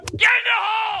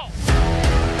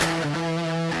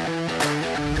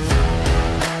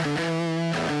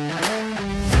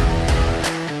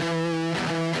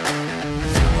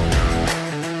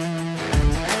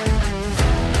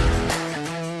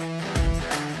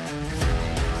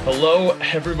Hello,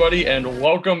 everybody, and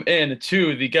welcome in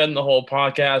to the Get in the Hole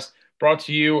podcast, brought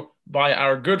to you by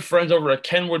our good friends over at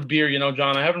Kenwood Beer. You know,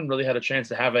 John, I haven't really had a chance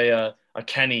to have a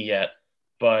Kenny yet,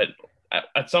 but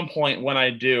at some point when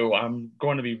I do, I'm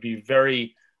going to be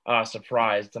very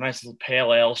surprised. It's a nice little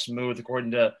pale ale, smooth, according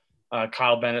to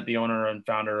Kyle Bennett, the owner and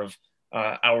founder of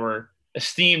our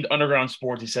esteemed Underground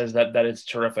Sports. He says that it's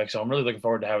terrific, so I'm really looking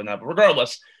forward to having that. But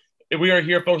regardless, we are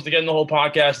here, folks, to Get in the Hole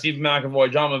podcast. Stephen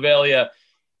McAvoy, John Mavalia.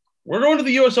 We're going to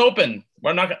the U.S. Open.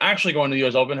 We're not actually going to the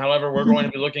U.S. Open. However, we're going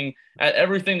to be looking at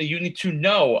everything that you need to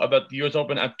know about the U.S.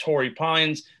 Open at Torrey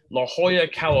Pines, La Jolla,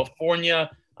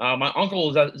 California. My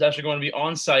uncle is actually going to be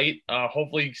on site,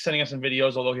 hopefully sending us some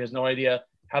videos, although he has no idea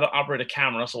how to operate a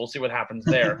camera, so we'll see what happens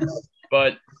there.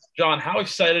 But, John, how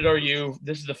excited are you?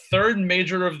 This is the third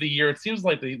major of the year. It seems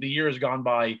like the year has gone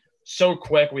by so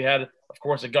quick. We had, of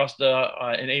course,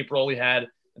 Augusta in April. We had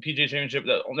the PGA Championship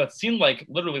that seemed like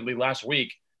literally last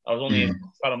week. I was only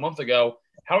about a month ago.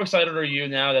 How excited are you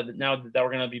now that we're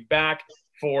going to be back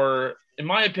for, in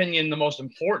my opinion, the most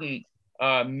important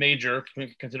major,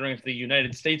 considering it's the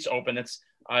United States Open? It's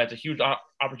a huge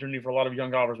opportunity for a lot of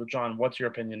young golfers. But John, what's your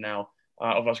opinion now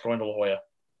of us going to La Jolla?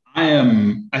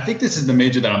 I think this is the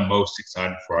major that I'm most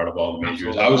excited for out of all the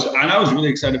majors. I was really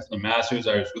excited for the Masters.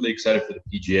 I was really excited for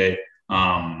the PGA.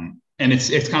 And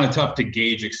it's kind of tough to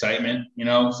gauge excitement,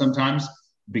 sometimes,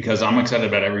 because I'm excited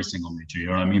about every single major, you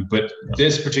know what I mean? But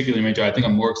this particular major, I think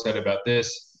I'm more excited about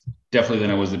this definitely than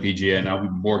I was the PGA, and I'll be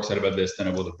more excited about this than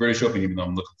I will the British Open, even though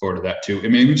I'm looking forward to that too. I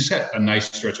mean, we just got a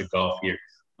nice stretch of golf here.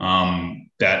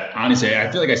 That honestly, I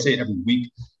feel like I say it every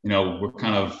week. We're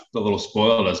kind of a little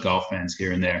spoiled as golf fans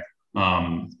here and there.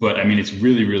 But I mean, it's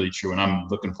really, really true, and I'm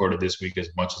looking forward to this week as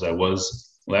much as I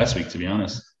was last week, to be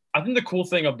honest. I think the cool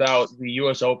thing about the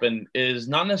U.S. Open is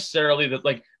not necessarily that,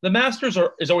 like, the Masters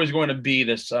is always going to be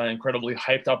this incredibly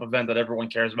hyped up event that everyone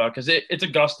cares about because it's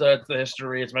Augusta, it's the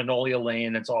history, it's Magnolia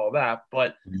Lane, it's all of that.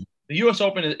 But the U.S.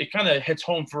 Open, it kind of hits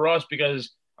home for us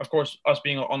because, of course, us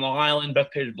being on Long Island,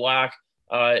 Bethpage Black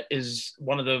is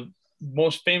one of the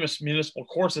most famous municipal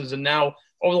courses. And now,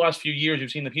 over the last few years,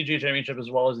 you've seen the PGA Championship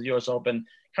as well as the U.S. Open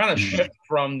kind of shift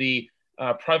from the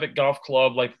private golf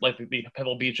club like the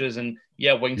Pebble Beaches and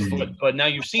Winged Foot, but now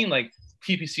you've seen like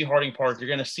TPC Harding Park. You're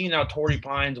going to see now Torrey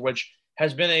Pines, which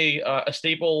has been a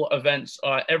staple event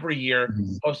every year,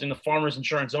 hosting the Farmers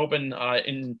Insurance Open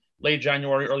in late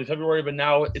January, early February. But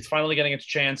now it's finally getting its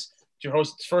chance to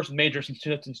host its first major since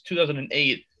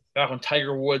 2008, back when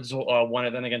Tiger Woods won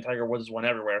it. Then again, Tiger Woods has won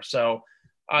everywhere. So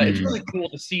it's really cool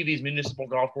to see these municipal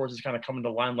golf courses kind of come into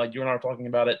limelight. You and I were talking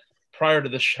about it prior to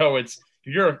the show. If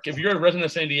you're a resident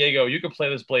of San Diego, you could play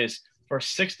this place for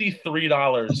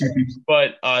 $63.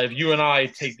 But if you and I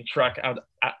take the trek out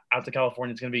to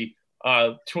California, it's going to be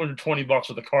 $220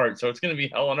 for the cart. So it's going to be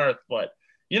hell on earth. But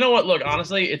you know what? Look,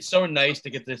 honestly, it's so nice to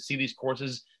get to see these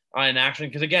courses in action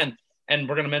because, again, and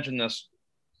we're going to mention this,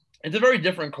 it's a very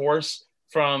different course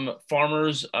from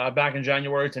Farmers back in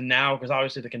January to now because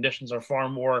obviously the conditions are far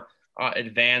more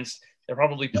advanced. They're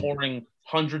probably pouring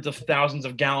hundreds of thousands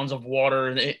of gallons of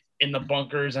water in the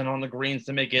bunkers and on the greens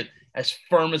to make it as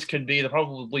firm as could be. They're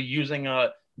probably using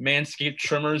Manscaped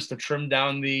trimmers to trim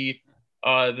down the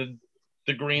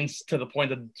greens to the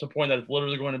point that it's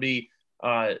literally going to be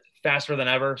faster than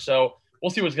ever. So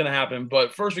we'll see what's going to happen.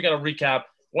 But first, we got to recap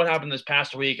what happened this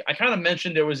past week. I kind of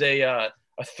mentioned it was a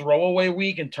throwaway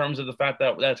week in terms of the fact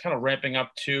that it's kind of ramping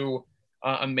up to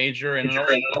a major, and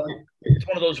it's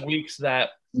one of those weeks that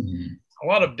a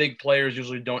lot of big players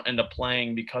usually don't end up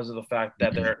playing because of the fact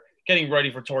that they're getting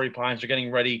ready for Torrey Pines, they're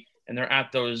getting ready, and they're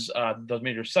at those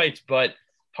major sites. But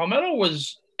Palmetto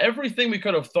was everything we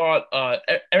could have thought,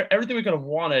 everything we could have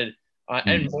wanted,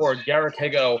 and more. Garrick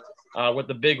Higgo with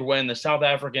the big win, the South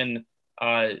African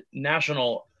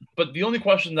national. But the only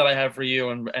question that I have for you,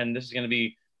 and this is going to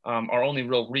be our only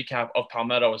real recap of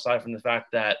Palmetto, aside from the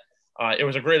fact that it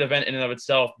was a great event in and of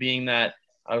itself, being that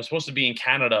I was supposed to be in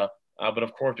Canada, but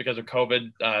of course, because of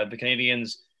COVID, the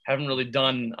Canadians haven't really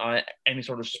done any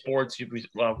sort of sports.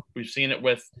 We've seen it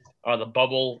with the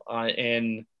bubble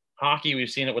in hockey. We've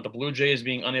seen it with the Blue Jays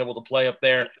being unable to play up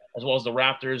there, as well as the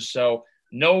Raptors. So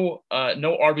no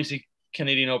RBC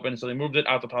Canadian Open. So they moved it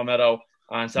out to Palmetto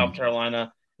in South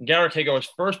Carolina. And Garrick Higgo, his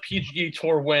first PGA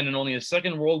Tour win and only his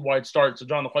second worldwide start. So,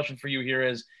 John, the question for you here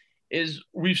is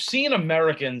we've seen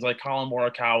Americans like Colin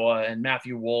Morikawa and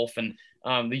Matthew Wolff and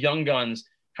the young guns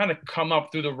kind of come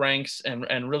up through the ranks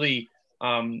and really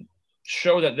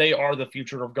show that they are the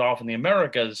future of golf in the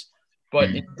Americas. But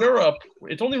in Europe,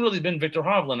 it's only really been Viktor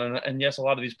Hovland. And yes, a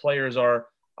lot of these players are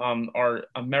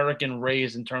American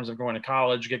raised in terms of going to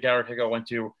college. Garrick Higgo went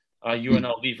to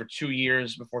UNLV for 2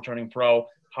 years before turning pro.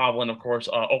 Hovland, of course,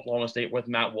 Oklahoma State with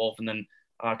Matt Wolff, and then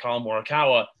Colin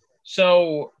Morikawa.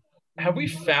 So have we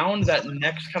found that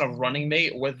next kind of running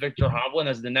mate with Viktor Hovland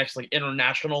as the next like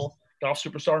international golf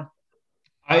superstar?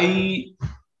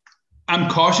 I'm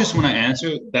cautious when I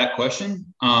answer that question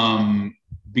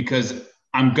because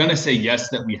I'm going to say yes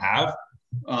that we have,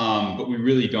 but we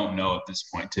really don't know at this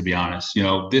point, to be honest.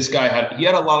 This guy had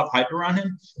a lot of hype around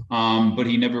him, but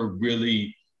he never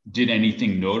really did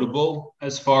anything notable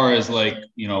as far as when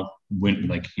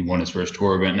he won his first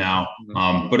tour event now.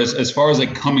 But as far as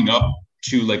like coming up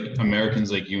to like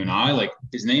Americans like you and I, like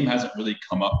his name hasn't really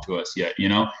come up to us yet.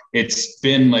 It's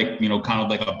been like, kind of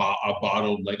like a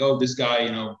bottled, like, oh, this guy,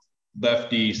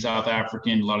 lefty, South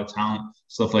African, a lot of talent,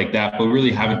 stuff like that. But we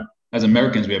really haven't, as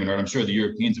Americans, we haven't heard. I'm sure the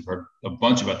Europeans have heard a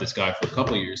bunch about this guy for a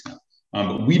couple of years now.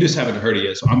 But we just haven't heard it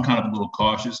yet. So I'm kind of a little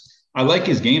cautious. I like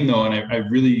his game though. And I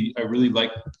really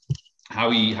like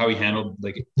how he handled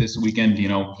like this weekend.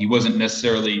 He wasn't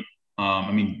necessarily,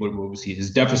 what was he? His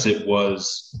deficit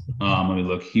was, let me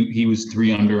look. He was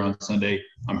 3 under on Sunday.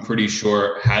 I'm pretty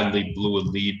sure Hadley blew a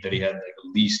lead that he had like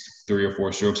at least 3 or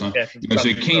 4 strokes on. Yeah, so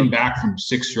he came back from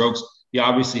 6 strokes. He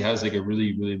obviously has like a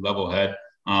really, really level head.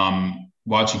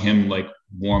 Watching him like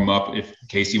warm up if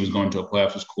Casey was going to a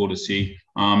playoff was cool to see.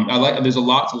 There's a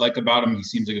lot to like about him. He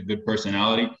seems like a good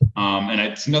personality. And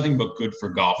it's nothing but good for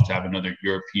golf to have another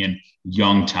European,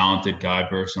 young, talented guy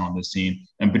bursting on the scene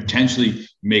and potentially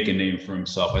make a name for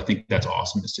himself. I think that's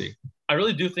awesome to see. I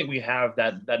really do think we have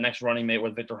that next running mate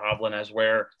with Viktor Hovland, as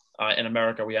where in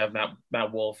America we have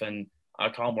Matt Wolff and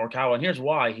Colin Morikawa. And here's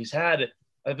why. He's had,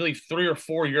 I believe, 3 or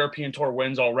 4 European Tour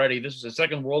wins already. This is his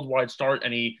second worldwide start,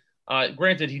 and he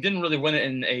granted, he didn't really win it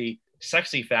in a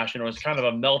sexy fashion. It was kind of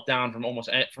a meltdown from almost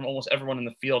everyone in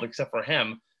the field except for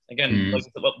him. Again,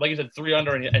 like you said, 3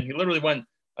 under, and he literally went,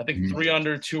 I think, 3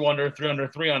 under, 2 under, 3 under,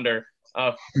 3 under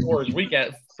for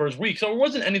his week. So it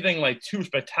wasn't anything like too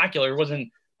spectacular. It wasn't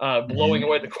blowing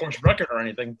away the course record or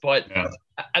anything. But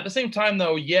at the same time,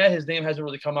 though, his name hasn't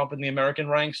really come up in the American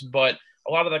ranks. But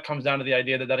a lot of that comes down to the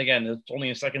idea that again, it's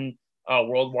only a second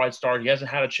worldwide start. He hasn't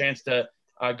had a chance to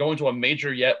go into a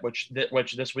major yet, which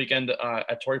this weekend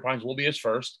at Torrey Pines will be his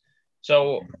first.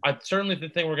 So I certainly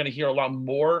think we're going to hear a lot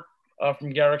more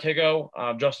from Garrick Higgo.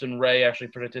 Justin Ray actually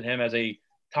predicted him as a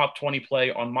top 20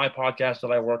 play on my podcast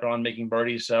that I work on, Making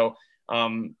Birdies. So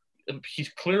he's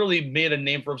clearly made a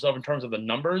name for himself in terms of the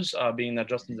numbers, being that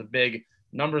Justin's a big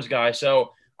numbers guy.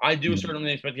 So I do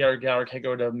certainly expect Garrick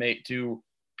Higgo to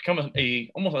become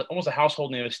almost a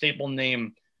household name, a staple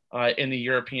name in the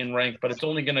European rank, but it's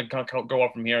only going to go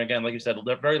up from here. Again, like you said,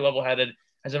 very level-headed,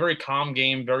 has a very calm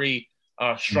game, very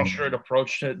structured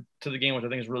approach to the game, which I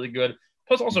think is really good.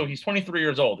 Plus, also, he's 23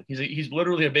 years old. He's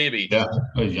literally a baby. Yeah,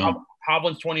 he's young.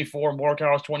 Hovland's 24,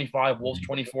 Morikawa's 25, Wolff's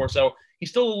 24. So he's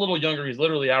still a little younger. He's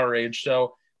literally our age.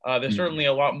 So there's certainly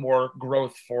a lot more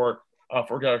growth for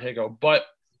Garrick Higgo. But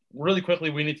really quickly,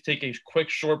 we need to take a quick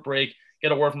short break,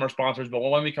 get a word from our sponsors. But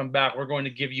when we come back, we're going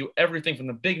to give you everything from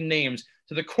the big names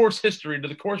to the course history, to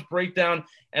the course breakdown.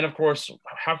 And of course,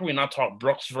 how can we not talk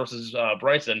Brooks versus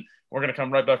Bryson? We're going to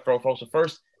come right back, folks. So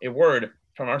first, a word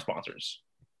from our sponsors.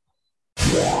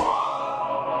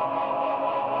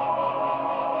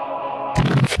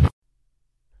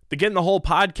 The Get in the Hole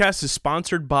podcast is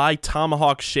sponsored by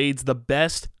Tomahawk Shades, the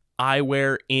best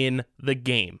eyewear in the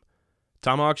game.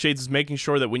 Tomahawk Shades is making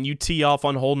sure that when you tee off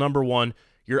on hole number 1,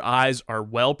 your eyes are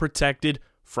well protected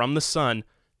from the sun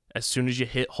as soon as you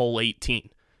hit hole 18.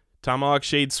 Tomahawk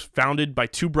Shades, founded by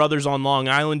 2 brothers on Long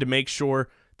Island, to make sure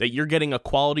that you're getting a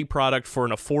quality product for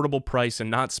an affordable price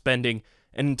and not spending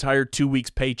an entire 2 weeks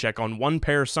paycheck on one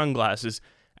pair of sunglasses,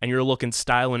 and you're looking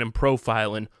styling and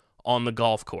profiling on the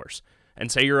golf course. And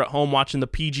say you're at home watching the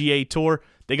PGA Tour,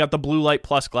 they got the Blue Light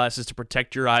Plus glasses to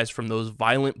protect your eyes from those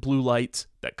violent blue lights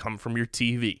that come from your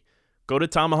TV. Go to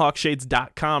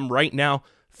TomahawkShades.com right now,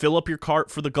 fill up your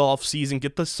cart for the golf season,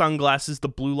 get the sunglasses, the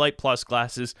Blue Light Plus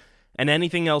glasses, and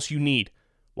anything else you need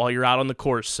while you're out on the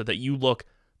course so that you look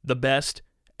the best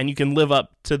and you can live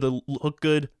up to the look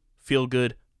good, feel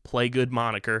good, play good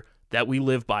moniker that we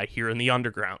live by here in the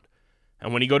underground.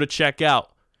 And when you go to check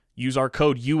out, use our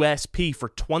code USP for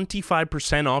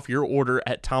 25% off your order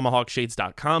at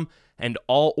TomahawkShades.com, and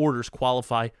all orders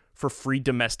qualify for free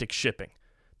domestic shipping.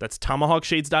 That's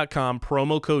TomahawkShades.com,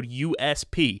 promo code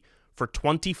USP for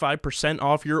 25%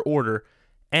 off your order,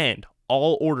 and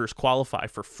all orders qualify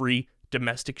for free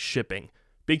domestic shipping.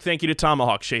 Big thank you to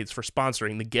Tomahawk Shades for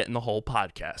sponsoring the Get in the Hole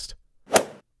podcast.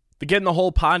 The Get in the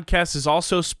Hole podcast is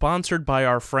also sponsored by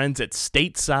our friends at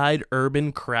Stateside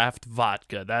Urban Craft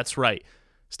Vodka. That's right.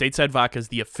 Stateside Vodka is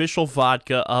the official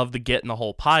vodka of the Get in the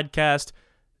Hole podcast.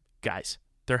 Guys,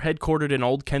 they're headquartered in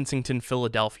Old Kensington,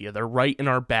 Philadelphia. They're right in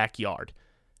our backyard.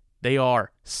 They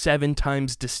are 7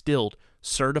 times distilled,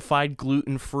 certified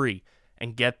gluten-free.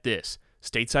 And get this,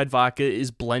 Stateside Vodka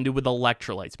is blended with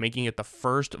electrolytes, making it the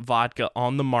first vodka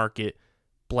on the market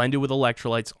blended with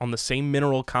electrolytes on the same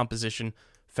mineral composition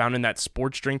found in that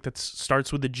sports drink that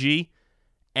starts with a G.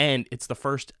 And it's the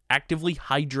first actively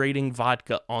hydrating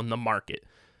vodka on the market.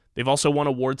 They've also won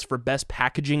awards for best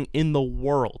packaging in the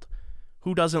world.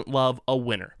 Who doesn't love a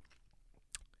winner?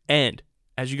 And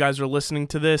as you guys are listening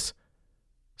to this,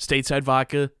 Stateside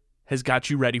Vodka has got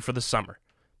you ready for the summer.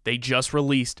 They just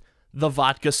released the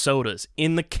vodka sodas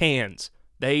in the cans.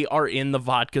 They are in the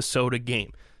vodka soda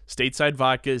game. Stateside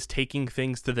Vodka is taking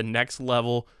things to the next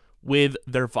level with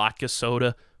their vodka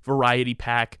soda variety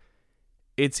pack.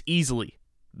 It's easily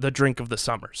the drink of the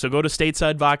summer. So go to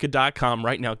statesidevodka.com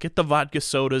right now. Get the vodka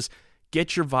sodas.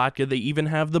 Get your vodka. They even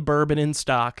have the bourbon in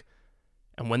stock.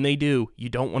 And when they do, you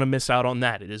don't want to miss out on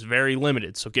that. It is very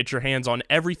limited. So get your hands on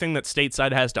everything that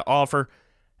Stateside has to offer.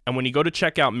 And when you go to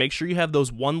checkout, make sure you have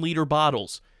those 1-liter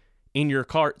bottles in your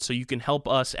cart so you can help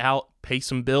us out, pay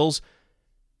some bills.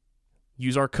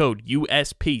 Use our code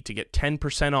USP to get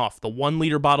 10% off the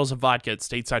 1-liter bottles of vodka at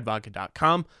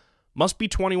statesidevodka.com. Must be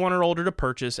 21 or older to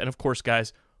purchase. And of course,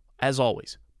 guys, as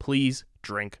always, please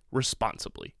drink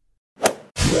responsibly.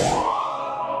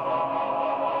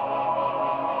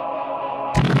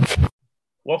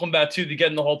 Welcome back to the Get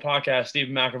in the Hole podcast.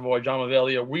 Stephen McAvoy, John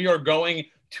Mavalia. We are going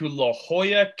to La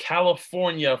Jolla,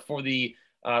 California for the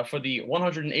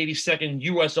 182nd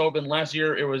U.S. Open. Last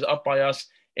year, it was up by us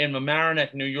in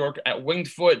Mamaroneck, New York at Winged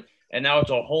Foot, and now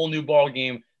it's a whole new ball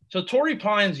game. So Torrey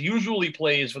Pines usually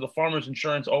plays for the Farmers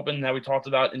Insurance Open that we talked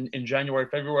about in January,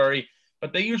 February,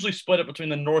 but they usually split it between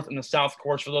the North and the South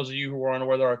course. For those of you who are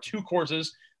unaware, there are 2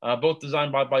 courses, both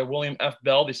designed by William F.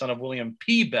 Bell, the son of William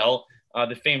P. Bell,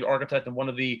 the famed architect and one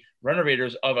of the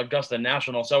renovators of Augusta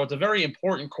National. So it's a very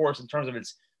important course in terms of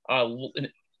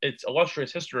its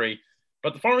illustrious history.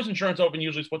 But the Farmers Insurance Open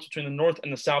usually splits between the North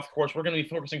and the South course. We're going to be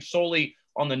focusing solely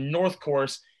on the North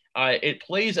course. It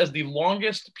plays as the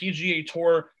longest PGA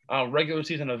Tour regular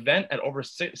season event at over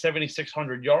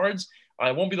 7,600 yards.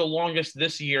 It won't be the longest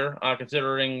this year,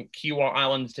 considering Kiawah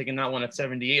Island's taking that one at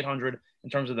 7,800 in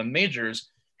terms of the majors.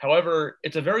 However,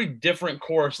 it's a very different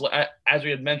course, as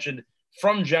we had mentioned,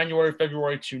 from January,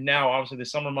 February to now. Obviously, the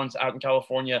summer months out in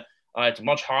California, it's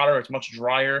much hotter, it's much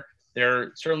drier.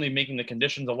 They're certainly making the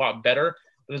conditions a lot better.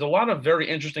 There's a lot of very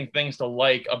interesting things to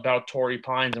like about Torrey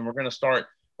Pines, and we're going to start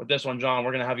with this one, John.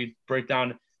 We're going to have you break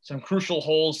down some crucial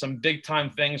holes, some big-time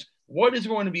things. What is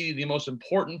going to be the most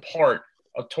important part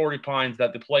of Torrey Pines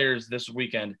that the players this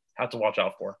weekend have to watch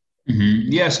out for?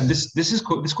 Mm-hmm. Yeah, so this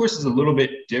course is a little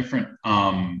bit different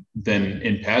than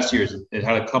in past years. It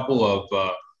had a couple of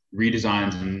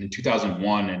redesigns in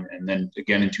 2001 and then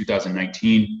again in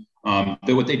 2019.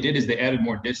 What they did is they added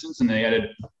more distance and they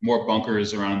added more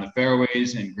bunkers around the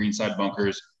fairways and greenside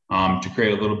bunkers to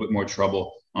create a little bit more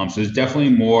trouble. So there's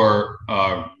definitely more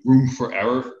room for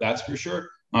error, that's for sure.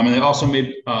 And they also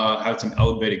had some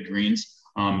elevated greens.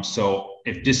 So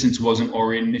if distance wasn't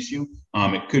already an issue,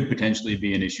 it could potentially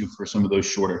be an issue for some of those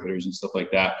shorter hitters and stuff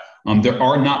like that. There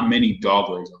are not many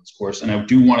doglegs on this course, and I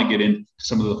do want to get into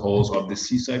some of the holes of the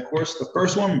Seaside course. The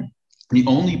first one, the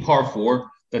only par 4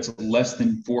 that's less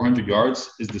than 400 yards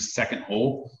is the second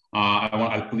hole.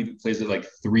 I believe it plays at like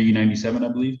 397, I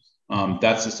believe.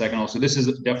 That's the second hole. So this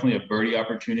is definitely a birdie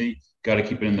opportunity. Got to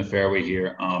keep it in the fairway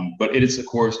here. But it is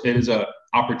an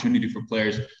opportunity for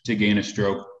players to gain a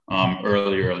stroke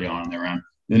early on in their round.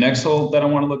 The next hole that I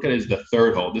want to look at is the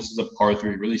third hole. This is a par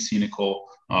 3, really scenic hole,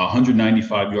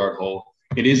 195-yard hole.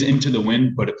 It is into the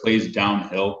wind, but it plays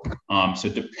downhill. So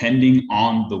depending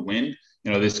on the wind,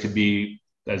 this could be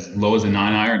as low as a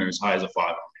 9-iron or as high as a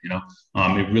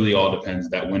 5-iron. It really all depends.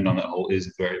 That wind on that hole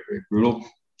is very, very brutal.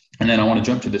 And then I want to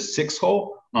jump to the 6th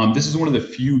hole. This is one of the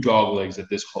few dog legs that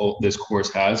this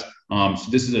course has.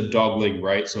 So this is a dog leg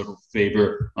right, so it'll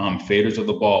favor faders of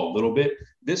the ball a little bit.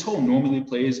 This hole normally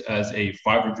plays as a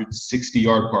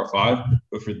 560-yard par 5,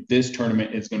 but for this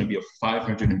tournament, it's going to be a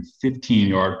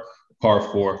 515-yard par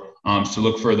 4. So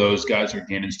look for those guys who are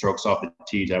gaining strokes off the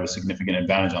tee to have a significant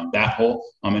advantage on that hole.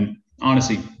 And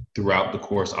honestly, throughout the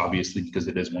course, obviously, because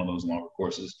it is one of those longer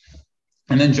courses.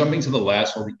 And then jumping to the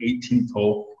last hole, the 18th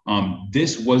hole,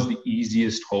 this was the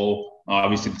easiest hole,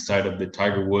 obviously the side of the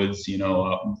Tiger Woods,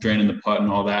 draining the putt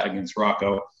and all that against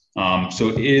Rocco. So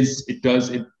it is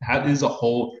a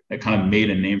hole that kind of made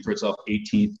a name for itself.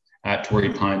 18th at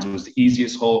Torrey Pines. It was the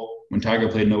easiest hole when Tiger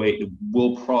played in 08. It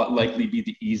will likely be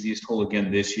the easiest hole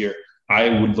again this year.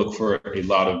 I would look for a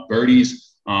lot of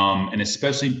birdies, and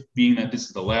especially being that this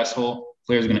is the last hole,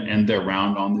 players are going to end their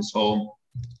round on this hole.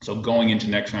 So going into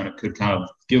next round, it could kind of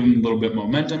give them a little bit of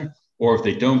momentum. Or if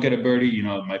they don't get a birdie, you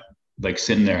know, it might like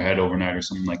sit in their head overnight or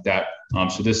something like that.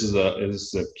 So this is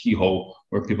a key hole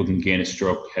where people can gain a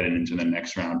stroke heading into the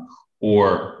next round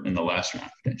or in the last round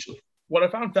potentially. What I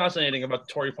found fascinating about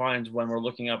Torrey Pines when we're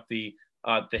looking up the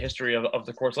history of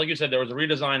the course, like you said, there was a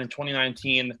redesign in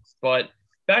 2019, but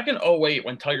back in 2008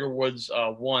 when Tiger Woods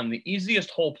won, the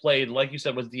easiest hole played, like you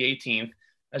said, was the 18th.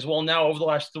 As well, now over the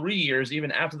last 3 years,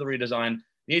 even after the redesign,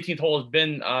 the 18th hole has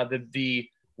been the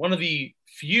one of the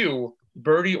few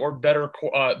birdie or better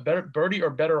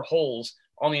holes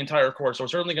on the entire course. So we're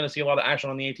certainly going to see a lot of action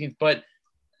on the 18th. But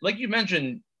like you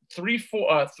mentioned, 2,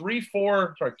 3,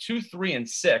 and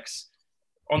 6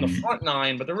 on the front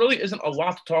 9, but there really isn't a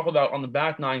lot to talk about on the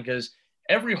back 9 because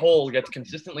every hole gets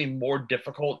consistently more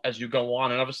difficult as you go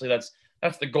on, and obviously that's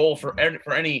the goal for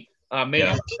any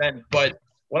major event. But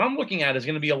what I'm looking at is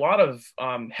going to be a lot of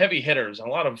heavy hitters, and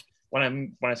a lot of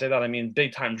when I say that I mean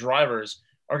big time drivers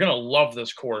are going to love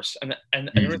this course. And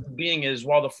the reason being is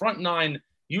while the front 9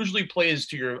 usually plays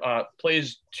to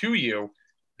you,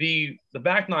 the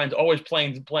back 9's always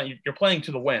playing. You're playing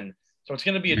to the win. So it's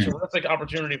going to be a terrific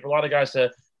opportunity for a lot of guys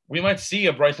we might see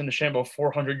a Bryson DeChambeau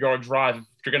 400-yard drive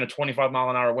if you're going to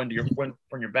 25-mile-an-hour wind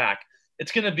from your back.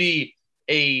 It's going to be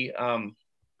a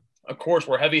course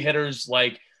where heavy hitters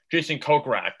like Jason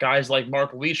Kokrak, guys like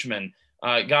Mark Leishman,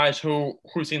 guys who've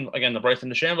seen, again, the Bryson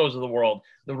DeChambeaus of the world,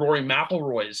 the Rory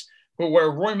McIlroys,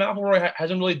 where Rory McIlroy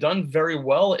hasn't really done very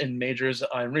well in majors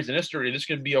in recent history. This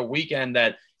could be a weekend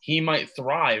that he might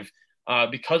thrive.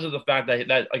 Because of the fact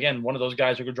that again, one of those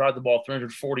guys who could drive the ball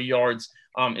 340 yards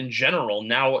in general,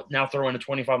 now throw in a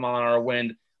 25-mile-an-hour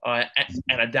wind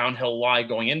and a downhill lie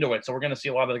going into it. So we're going to see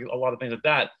a lot of things like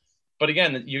that. But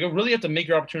again, you really have to make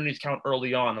your opportunities count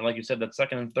early on. And like you said, that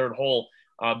second and third hole,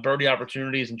 birdie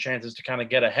opportunities and chances to kind of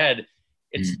get ahead.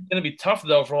 It's going to be tough,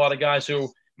 though, for a lot of guys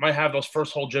who might have those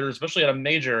first hole jitters, especially at a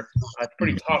major. It's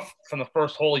pretty tough from the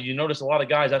first hole. You notice a lot of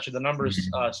guys, actually, the numbers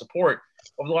support.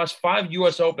 Over the last 5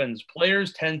 U.S. Opens,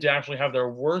 players tend to actually have their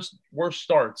worst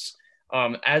starts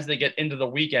as they get into the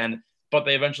weekend, but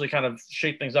they eventually kind of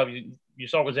shake things up. You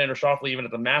saw with Xander Schauffele, even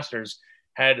at the Masters,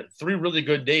 had 3 really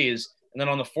good days, and then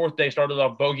on the 4th day started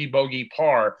off bogey,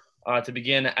 par to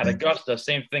begin at Augusta.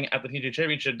 Same thing at the PGA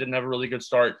Championship, didn't have a really good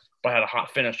start, but had a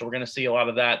hot finish. So we're going to see a lot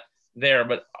of that there.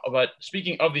 But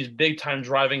speaking of these big-time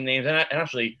driving names, and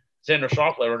actually Xander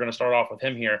Schauffele, we're going to start off with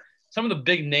him here. Some of the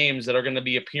big names that are going to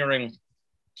be appearing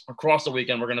across the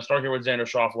weekend. We're going to start here with Xander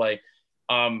Schauffele,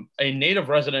 a native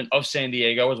resident of San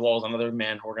Diego, as well as another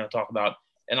man who we're going to talk about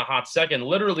in a hot second.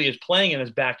 Literally is playing in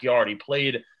his backyard. He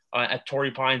played at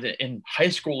Torrey Pines in high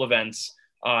school events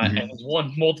and has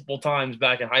won multiple times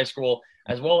back in high school,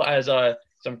 as well as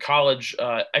some college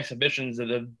exhibitions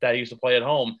that he used to play at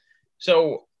home.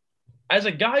 So as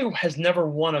a guy who has never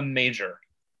won a major,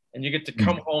 and you get to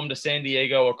come home to San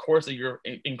Diego, a course that you're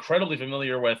incredibly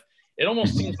familiar with, it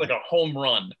almost seems like a home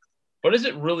run. But is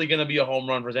it really going to be a home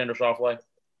run for Xander Schauffele?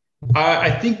 I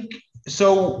think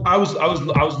so. I was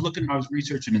looking, I was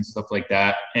researching and stuff like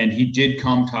that, and he did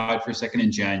come tied for second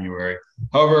in January.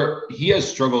 However, he has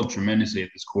struggled tremendously at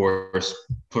this course,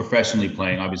 professionally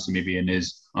playing. Obviously, maybe in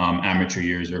his amateur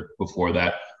years or before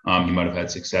that, he might have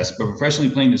had success. But professionally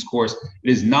playing this course, it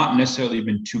has not necessarily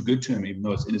been too good to him, even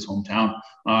though it's in his hometown.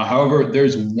 However,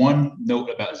 there's one note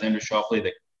about Xander Schauffele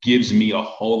that gives me a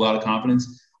whole lot of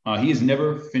confidence. He has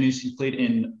never finished. He's played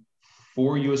in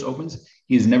 4 U.S. Opens.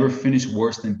 He has never finished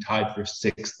worse than tied for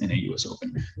 6th in a U.S.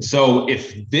 Open. So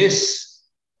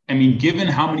given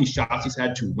how many shots he's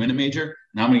had to win a major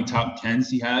and how many top 10s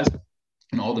he has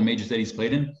in all the majors that he's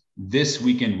played in, this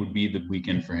weekend would be the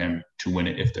weekend for him to win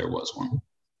it if there was one.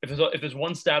 If there's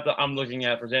one stat that I'm looking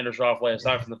at for Xander Schauffele,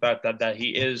 aside from the fact that he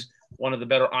is one of the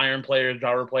better iron players,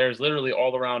 driver players, literally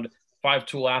all around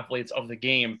 5-tool athletes of the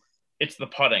game, it's the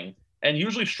putting. And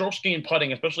usually strokes gained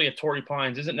putting, especially at Torrey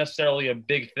Pines, isn't necessarily a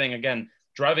big thing. Again,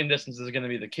 driving distance is going to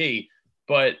be the key.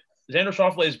 But Xander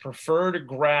Schauffele's preferred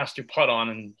grass to putt on,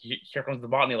 and here comes the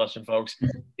botany lesson, folks,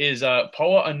 is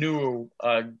Poa Anu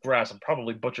grass. I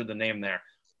probably butchered the name there.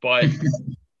 But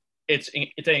it's an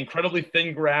incredibly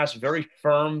thin grass, very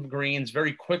firm greens,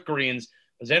 very quick greens.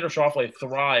 Xander Schauffele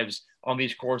thrives on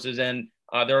these courses, and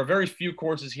there are very few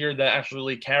courses here that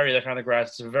actually carry that kind of grass.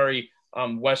 It's a very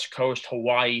West Coast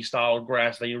Hawaii style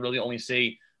grass that you really only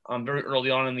see very early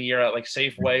on in the year at like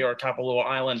Safeway or Kapalua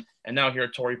Island, and now here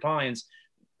at Torrey Pines.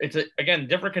 It's again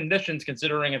different conditions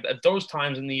considering at those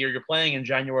times in the year you're playing in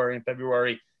January and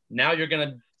February. Now you're going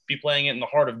to be playing it in the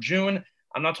heart of June.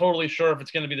 I'm not totally sure if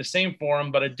it's going to be the same for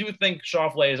him, but I do think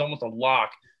Schauffele is almost a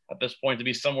lock at this point to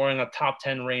be somewhere in the top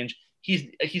 10 range. He's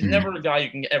never a guy you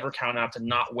can ever count out to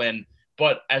not win.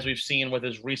 But as we've seen with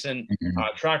his recent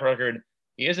track record,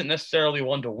 he isn't necessarily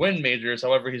one to win majors.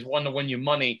 However, he's one to win you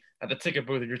money at the ticket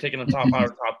booth if you're taking the top 5 or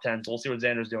top 10. So we'll see what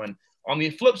Xander's doing. On the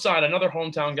flip side, another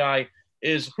hometown guy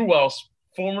is who else?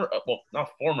 Reigning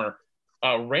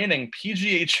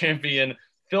PGA champion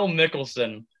Phil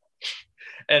Mickelson.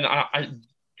 And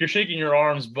you're shaking your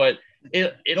arms, but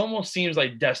it almost seems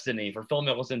like destiny for Phil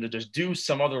Mickelson to just do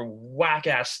some other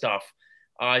whack-ass stuff.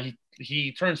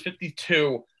 He turns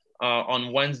 52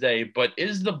 on Wednesday, but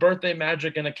is the birthday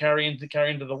magic going to carry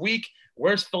into the week?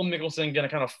 Where's Phil Mickelson going to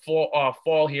kind of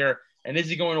fall here, and is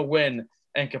he going to win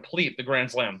and complete the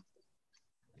Grand Slam?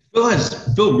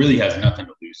 Phil really has nothing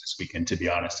to lose this weekend, to be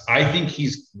honest. I think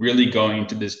he's really going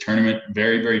into this tournament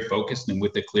very, very focused and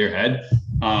with a clear head.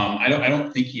 I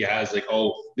don't think he has like,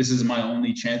 oh, this is my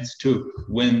only chance to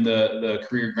win the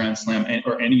career Grand Slam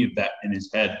or any of that in his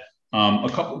head. A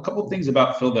couple things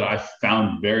about Phil that I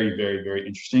found very, very, very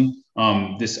interesting.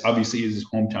 This obviously is his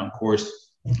hometown course.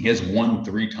 He has won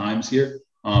 3 times here.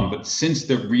 But since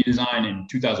the redesign in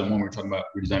 2001, we were talking about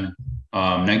redesign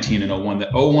 19 and 01, the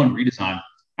 01 redesign,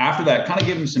 after that kind of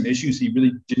gave him some issues. He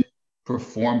really didn't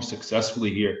perform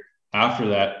successfully here after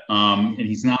that. And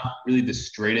he's not really the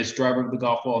straightest driver of the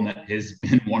golf ball, and that has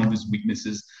been one of his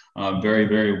weaknesses, very,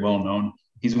 very well known.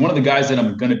 He's one of the guys that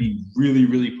I'm going to be really,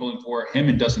 really pulling for. Him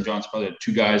and Dustin Johnson probably the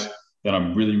 2 guys that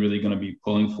I'm really, really going to be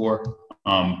pulling for.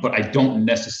 But I don't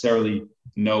necessarily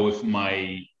know if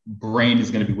my brain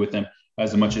is going to be with them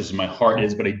as much as my heart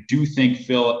is. But I do think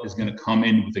Phil is going to come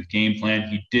in with a game plan.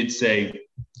 He did say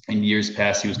in years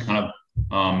past he was kind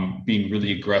of being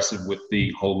really aggressive with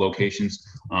the whole locations,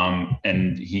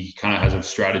 and he kind of has a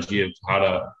strategy of how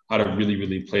to really,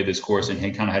 really play this course, and he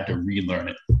kind of had to relearn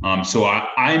it. So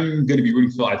I'm going to be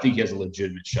rooting for Phil. I think he has a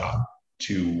legitimate shot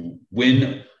to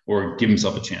win or give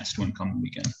himself a chance to win come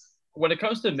weekend. When it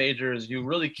comes to majors, you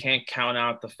really can't count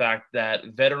out the fact that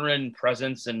veteran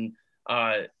presence and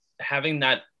having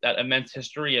that immense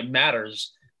history, it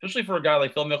matters, especially for a guy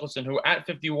like Phil Mickelson, who at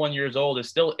 51 years old is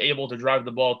still able to drive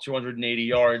the ball 280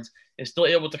 yards, is still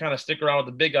able to kind of stick around with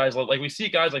the big guys. Like we see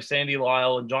guys like Sandy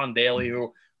Lyle and John Daly,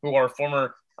 who are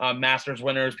former Masters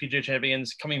winners, PGA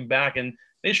champions, coming back, and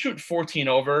they shoot 14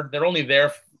 over. They're only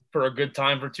there for a good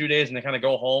time for 2 days, and they kind of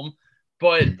go home.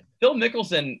 But Phil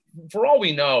Mickelson, for all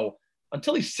we know,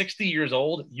 until he's 60 years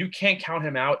old, you can't count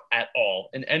him out at all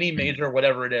in any major,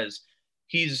 whatever it is.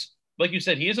 He's, like you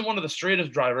said, he isn't one of the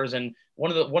straightest drivers, and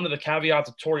one of the caveats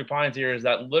of Torrey Pines here is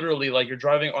that literally, like, you're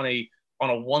driving on a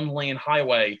 1-lane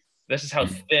highway. This is how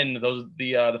thin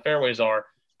the fairways are.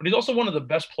 But he's also one of the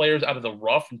best players out of the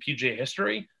rough in PGA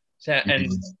history.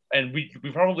 And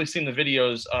we've probably seen the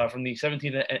videos from the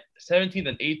 17th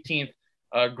and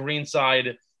 18th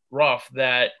greenside rough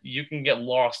that you can get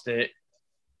lost in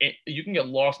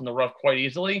the rough quite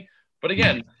easily. But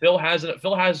again, Phil has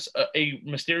a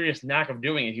mysterious knack of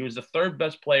doing it. He was the 3rd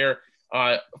best player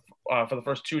for the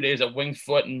first 2 days at Winged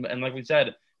Foot, and like we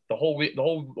said, the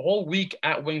whole week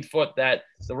at Winged Foot, that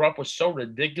the rough was so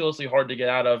ridiculously hard to get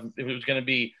out of. It was going to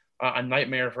be a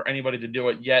nightmare for anybody to do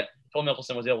it. Yet Phil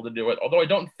Mickelson was able to do it. Although I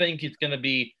don't think it's going to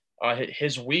be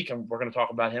his week, and we're going to talk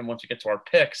about him once we get to our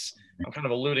picks. I'm kind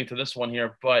of alluding to this one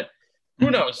here, but who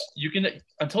knows? You can,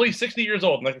 until he's 60 years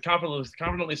old, and I can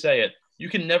confidently say it, you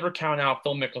can never count out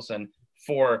Phil Mickelson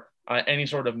for any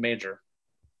sort of major.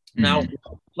 Now,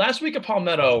 last week at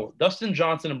Palmetto, Dustin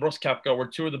Johnson and Brooks Koepka were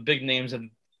 2 of the big names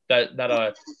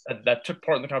that took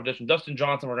part in the competition. Dustin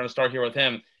Johnson, we're going to start here with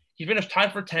him. He finished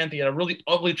tied for 10th. He had a really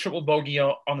ugly triple bogey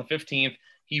on the 15th.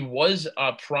 He was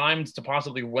primed to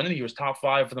possibly win it. He was top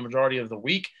 5 for the majority of the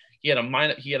week. He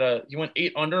went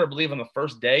 8 under, I believe, on the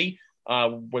first day,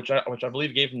 which I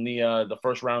believe gave him the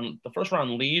first round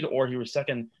lead, or he was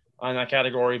second in that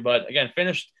category. But again,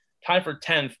 finished tied for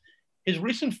 10th. His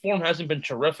recent form hasn't been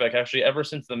terrific. Actually, ever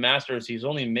since the Masters, he's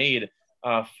only made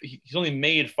 5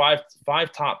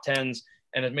 top 10s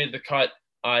and has made the cut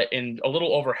in a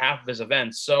little over half of his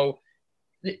events. So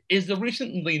is the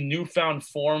recently newfound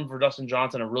form for Dustin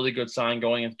Johnson a really good sign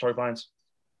going into Torrey Pines?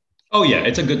 Oh yeah,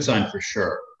 it's a good sign for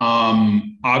sure.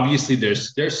 Obviously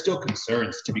there's still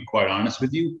concerns, to be quite honest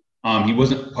with you. He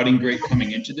wasn't putting great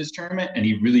coming into this tournament, and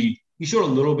he showed a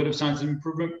little bit of signs of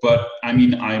improvement, but I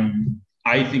mean,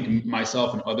 I think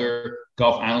myself and other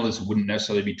golf analysts wouldn't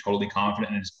necessarily be totally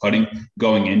confident in his putting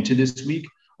going into this week.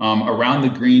 Around the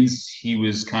greens, he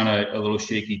was kind of a little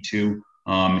shaky too.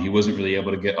 He wasn't really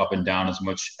able to get up and down as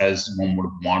much as one would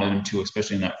have wanted him to,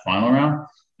 especially in that final round.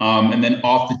 And then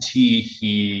off the tee,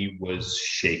 he was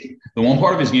shaking. The one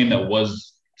part of his game that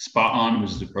was spot on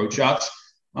was his approach shots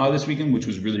this weekend, which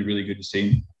was really, really good to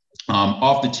see.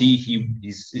 Off the tee,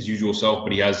 he's his usual self,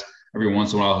 but he has every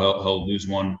once in a while he'll lose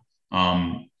one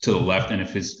to the left, and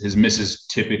if his misses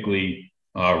typically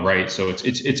right, so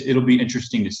it'll be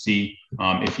interesting to see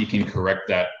if he can correct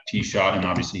that tee shot. And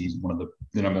obviously, he's one of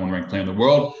the number one ranked player in the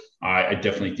world. I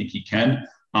definitely think he can.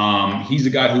 He's a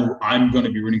guy who I'm going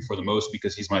to be rooting for the most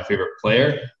because he's my favorite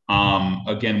player.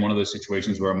 Again, one of those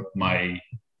situations where my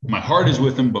heart is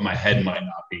with him, but my head might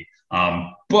not be.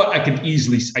 But I could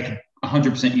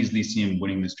 100% easily see him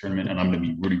winning this tournament, and I'm going to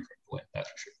be rooting for him to win. That's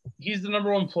for sure. He's the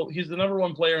number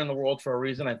one player in the world for a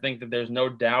reason. I think that there's no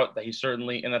doubt that he's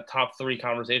certainly in the top 3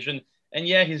 conversation. And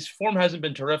yeah, his form hasn't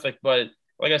been terrific, but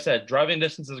like I said, driving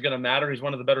distance is going to matter. He's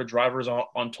one of the better drivers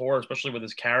on tour, especially with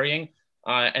his carrying.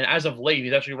 And as of late,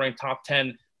 he's actually ranked top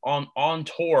 10 on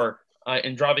tour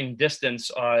in driving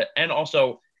distance and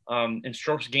also in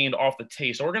strokes gained off the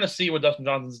tee. So we're going to see what Dustin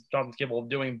Johnson's capable of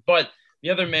doing. But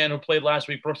the other man who played last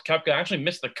week, Brooks Koepka, actually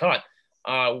missed the cut.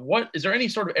 What is there any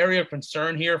sort of area of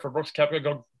concern here for Brooks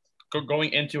Koepka going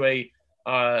into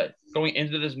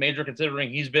this major, considering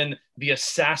he's been the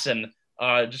assassin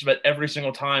just about every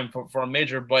single time for a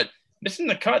major, but missing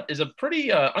the cut is a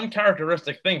pretty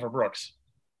uncharacteristic thing for Brooks.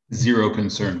 Zero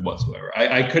concern whatsoever.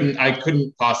 I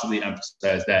couldn't possibly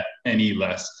emphasize that any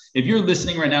less. If you're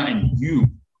listening right now and you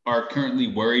are currently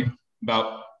worried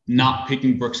about not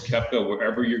picking Brooks Koepka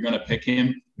wherever you're going to pick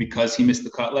him because he missed the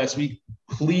cut last week,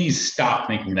 please stop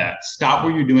thinking that. Stop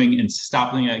what you're doing and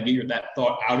stop letting that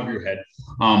thought out of your head.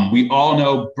 We all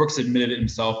know Brooks admitted it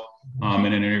himself in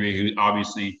an interview.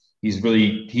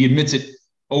 He admits it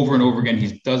over and over again.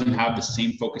 He doesn't have the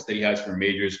same focus that he has for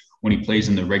majors when he plays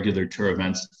in the regular tour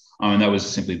events. And that was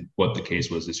simply what the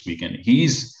case was this weekend.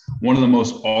 He's one of the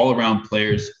most all-around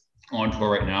players on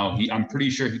tour right now. I'm pretty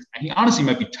sure he honestly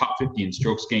might be top 50 in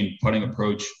strokes gained, putting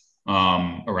approach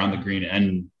around the green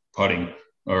and putting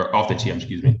or off the tee,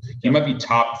 excuse me. He might be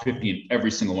top 50 in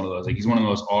every single one of those. Like, he's one of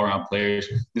those all-around players.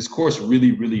 This course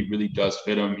really, really, really does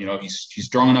fit him. You know, he's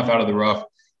strong enough out of the rough.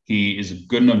 He is a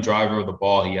good enough driver of the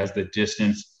ball. He has the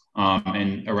distance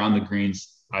and around the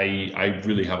greens. I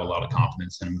really have a lot of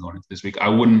confidence in him going into this week. I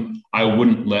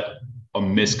wouldn't let a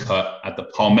miscut at the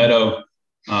Palmetto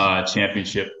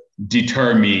Championship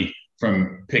deter me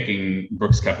from picking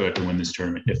Brooks Koepka to win this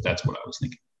tournament, if that's what I was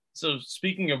thinking. So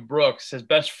speaking of Brooks, his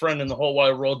best friend in the whole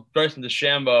wide world, Bryson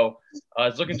DeChambeau,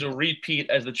 is looking to repeat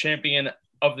as the champion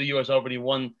of the U.S. Open. He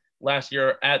won last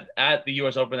year at the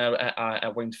U.S. Open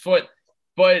at Winged Foot,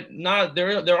 but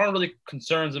there aren't really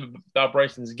concerns about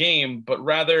Bryson's game, but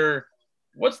rather,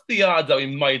 what's the odds that we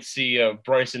might see a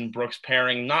Bryson-Brooks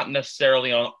pairing, not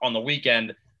necessarily on the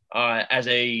weekend as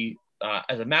a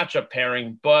matchup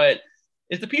pairing, but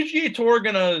is the PGA Tour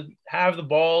going to have the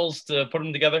balls to put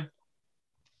them together?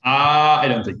 I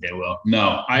don't think they will.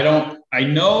 No, I don't. I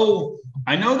know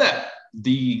that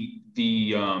the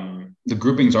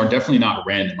groupings are definitely not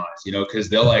randomized, you know, because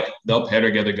they'll pair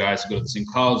together guys who go to the same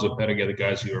college, they'll pair together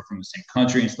guys who are from the same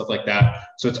country and stuff like that.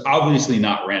 So it's obviously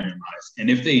not randomized. And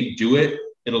if they do it,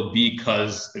 it'll be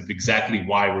because of exactly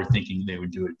why we're thinking they would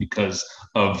do it, because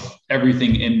of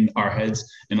everything in our heads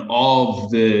and all of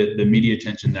the media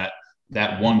attention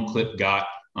that one clip got.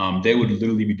 They would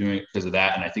literally be doing it because of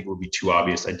that, and I think it would be too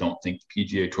obvious. I don't think the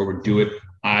PGA Tour would do it.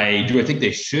 I think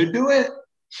they should do it?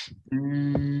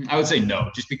 I would say no,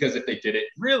 just because if they did it,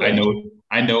 really, I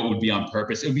know it would be on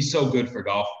purpose. It would be so good for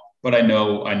golf, but I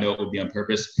know it would be on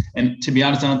purpose. And to be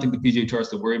honest, I don't think the PGA Tour has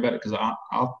to worry about it, because I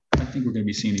think we're going to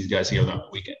be seeing these guys here on the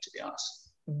weekend, to be honest.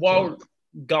 Well,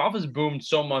 golf has boomed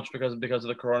so much because of the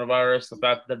coronavirus. The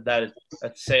fact that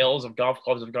sales of golf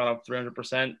clubs have gone up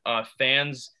 300%.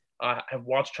 Fans have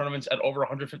watched tournaments at over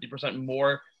 150%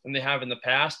 more than they have in the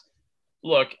past.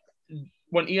 Look,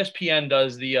 when ESPN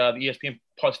does the ESPN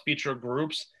Plus feature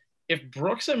groups, if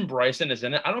Brooks and Bryson is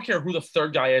in it, I don't care who the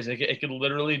third guy is. It could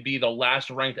literally be the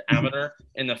last ranked amateur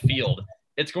in the field.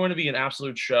 It's going to be an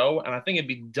absolute show, and I think it'd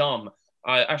be dumb.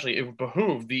 Actually, it would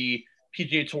behoove the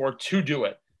PGA Tour to do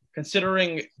it,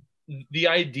 considering the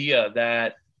idea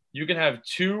that you can have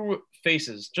two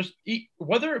faces,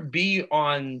 whether it be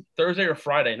on Thursday or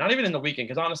Friday, not even in the weekend,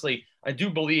 because honestly, I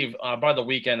do believe by the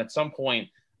weekend at some point,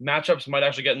 matchups might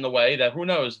actually get in the way. That who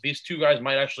knows, these two guys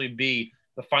might actually be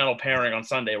the final pairing on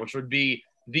Sunday, which would be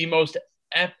the most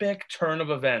epic turn of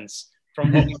events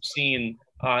from what we've seen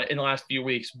in the last few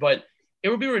weeks. But it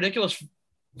would be ridiculous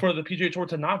for the PGA Tour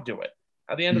to not do it.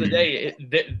 At the end of the day,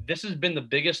 this has been the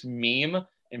biggest meme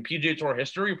in PGA Tour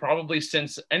history, probably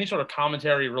since any sort of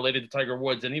commentary related to Tiger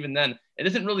Woods. And even then, it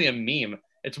isn't really a meme.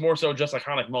 It's more so just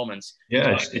iconic moments.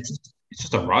 Yeah, it's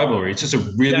just a rivalry. It's just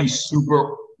a really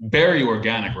very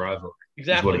organic rivalry.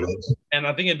 Exactly. And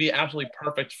I think it'd be absolutely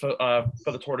perfect for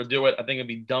the tour to do it. I think it'd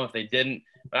be dumb if they didn't.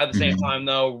 But at the same time,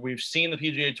 though, we've seen the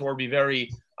PGA Tour be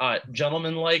very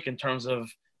gentlemanlike in terms of,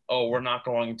 we're not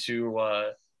going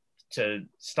to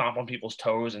stomp on people's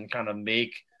toes and kind of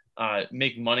make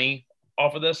money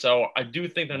off of this. So I do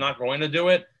think they're not going to do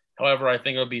it. However, I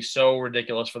think it would be so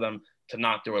ridiculous for them to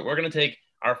not do it. We're going to take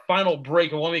our final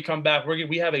break, and when we come back,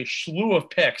 we have a slew of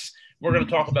picks. We're going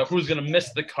to talk about who's going to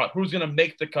miss the cut, who's going to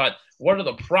make the cut, what are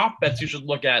the prop bets you should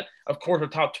look at, of course, our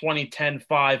top 20, 10,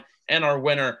 5, and our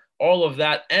winner, all of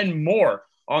that and more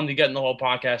on the Get in the Hole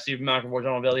podcast. Steve McAvoy,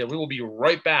 John Avelia. We will be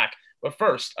right back. But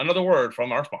first, another word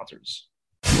from our sponsors.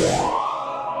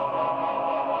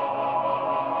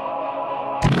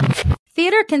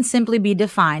 Theater can simply be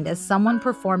defined as someone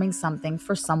performing something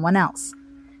for someone else.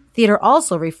 Theater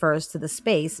also refers to the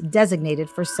space designated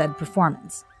for said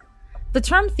performance. The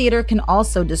term theater can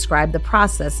also describe the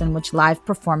process in which live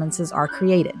performances are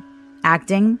created.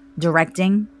 Acting,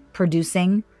 directing,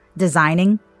 producing,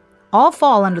 designing, all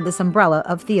fall under this umbrella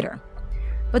of theater.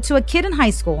 But to a kid in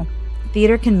high school,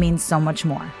 theater can mean so much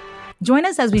more. Join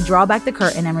us as we draw back the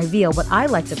curtain and reveal what I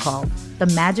like to call the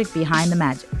magic behind the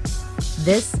magic.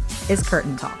 This is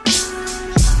Curtain Talk.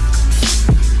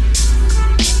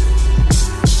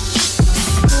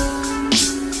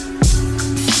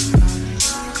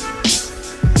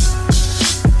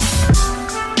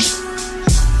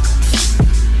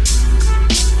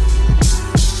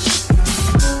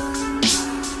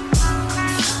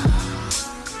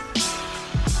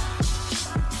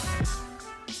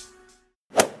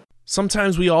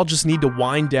 Sometimes we all just need to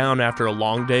wind down after a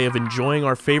long day of enjoying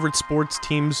our favorite sports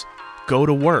teams go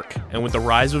to work. And with the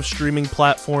rise of streaming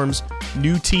platforms,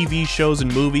 new TV shows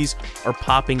and movies are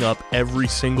popping up every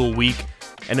single week,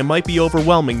 and it might be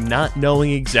overwhelming not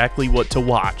knowing exactly what to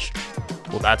watch.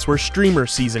 Well, that's where Streamer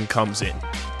Season comes in,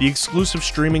 the exclusive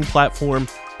streaming platform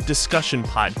discussion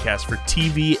podcast for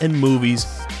TV and movies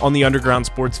on the Underground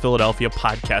Sports Philadelphia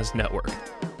podcast network.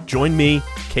 Join me,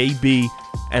 KB,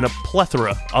 and a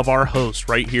plethora of our hosts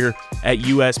right here at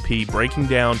USP, breaking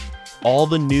down all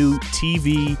the new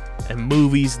TV and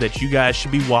movies that you guys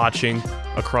should be watching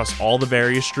across all the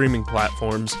various streaming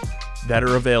platforms that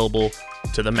are available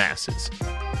to the masses.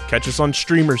 Catch us on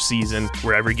Streamer Season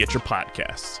wherever you get your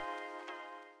podcasts.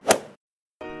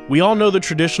 We all know the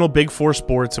traditional Big Four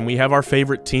sports, and we have our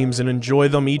favorite teams and enjoy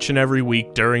them each and every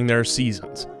week during their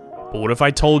seasons. But what if I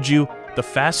told you the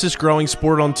fastest growing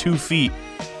sport on 2 feet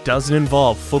doesn't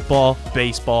involve football,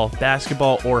 baseball,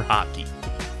 basketball, or hockey?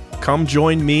 Come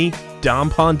join me, Dom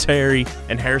Ponteri,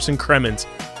 and Harrison Kremens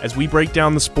as we break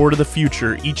down the sport of the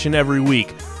future each and every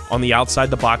week on the Outside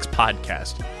the Box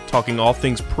podcast, talking all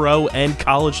things pro and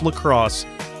college lacrosse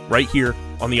right here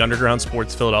on the Underground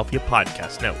Sports Philadelphia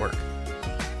podcast network.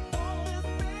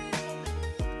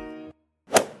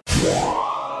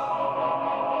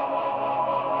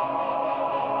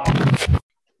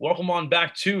 Welcome on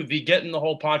back to the Get in the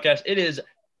Hole podcast. It is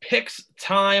picks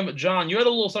time. John, you had a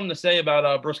little something to say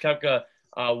about Brooks Koepka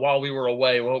while we were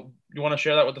away. Well, you want to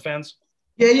share that with the fans?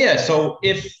 Yeah. So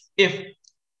if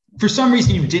for some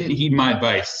reason you didn't heed my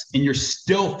advice and you're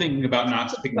still thinking about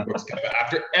not picking Brooks Koepka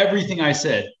after everything I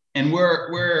said, and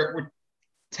we're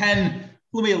 10,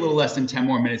 maybe a little less than 10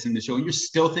 more minutes in the show, and you're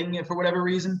still thinking it for whatever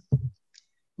reason,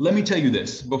 let me tell you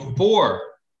this. Before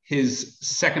his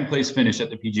second place finish at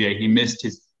the PGA, he missed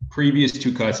his previous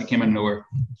 2 cuts. He came out of nowhere.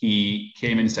 He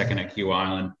came in second at Key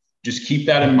Island. Just keep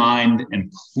that in mind,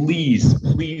 and please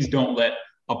don't let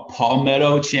a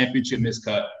Palmetto Championship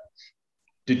miscut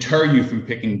deter you from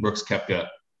picking Brooks Koepka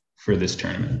for this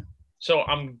tournament. So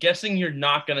I'm guessing you're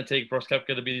not going to take Brooks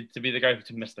Koepka to be the guy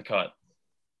to miss the cut.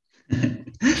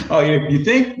 Oh, you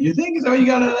think? Is that what you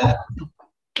got out of that?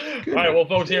 Good. All right, well,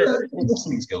 folks, here. Good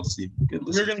listening skills, Steve. Good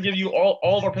listening. We're going to give you all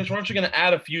of our picks. We're actually going to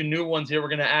add a few new ones here. We're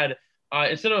going to add,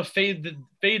 instead of a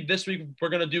fade this week, we're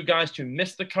going to do guys to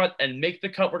miss the cut and make the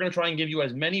cut. We're going to try and give you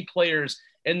as many players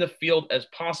in the field as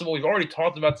possible. We've already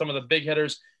talked about some of the big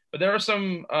hitters, but there are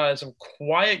some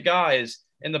quiet guys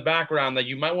in the background that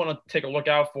you might want to take a look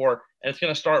out for, and it's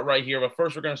going to start right here. But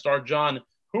first, we're going to start, John.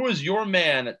 Who is your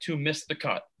man to miss the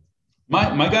cut?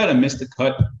 My guy to miss the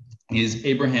cut is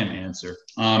Abraham Ancer.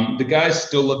 The guy's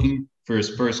still looking for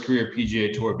his first career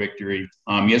PGA Tour victory.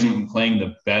 He hasn't been playing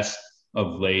the best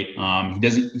of late.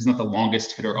 He's not the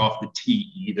longest hitter off the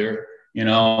tee either.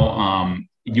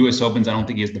 U.S. Opens, I don't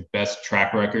think he has the best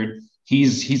track record.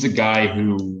 He's a guy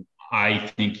who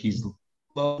I think he's a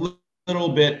little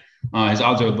bit His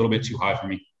odds are a little bit too high for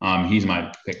me. He's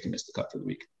my pick to miss the cut for the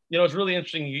week. It's really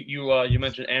interesting you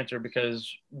mentioned Ancer, because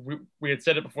we had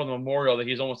said it before the Memorial that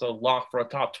he's almost a lock for a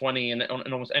top 20 in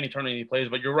almost any tournament he plays.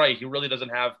 But you're right, he really doesn't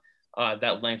have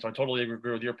that length. So I totally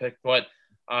agree with your pick. But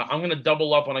I'm going to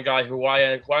double up on a guy who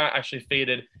I actually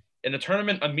faded in the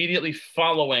tournament immediately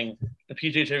following the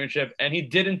PGA Championship, and he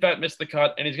did in fact miss the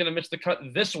cut, and he's going to miss the cut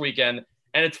this weekend,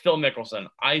 and it's Phil Mickelson.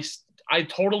 I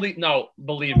totally, no,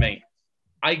 believe me,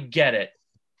 I get it.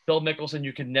 Phil Mickelson,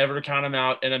 you can never count him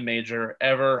out in a major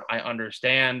ever. I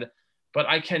understand, but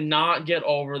I cannot get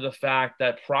over the fact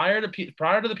that prior to the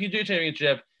PGA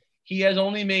Championship, he has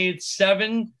only made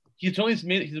he's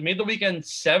made the weekend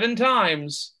 7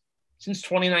 times since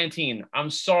 2019.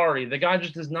 I'm sorry, the guy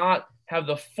just does not have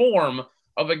the form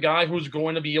of a guy who's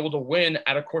going to be able to win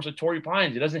at a course of Torrey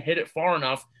Pines. He doesn't hit it far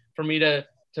enough for me to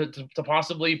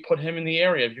possibly put him in the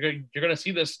area. You're going to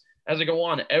see this as I go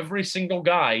on. Every single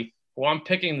guy who I'm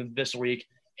picking this week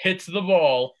hits the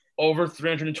ball over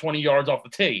 320 yards off the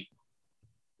tee.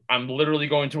 I'm literally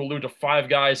going to allude to 5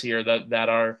 guys here that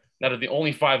are the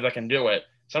only 5 that can do it.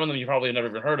 Some of them you probably have never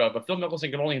even heard of, but Phil Mickelson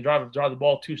can only drive the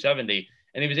ball 270,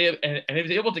 and he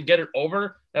was able to get it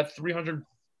over that 300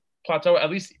 plateau at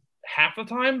least half the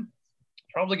time.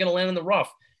 Probably going to land in the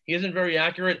rough. He isn't very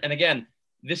accurate, and again,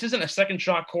 this isn't a second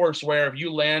shot course where if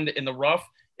you land in the rough,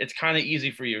 it's kind of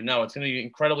easy for you. No, it's going to be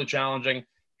incredibly challenging.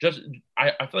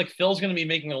 I feel like Phil's going to be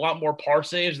making a lot more par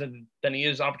saves than he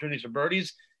is opportunities for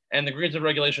birdies, and the greens and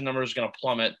regulation number is going to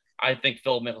plummet. I think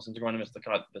Phil Mickelson's going to miss the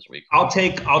cut this week. I'll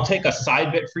take a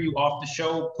side bet for you off the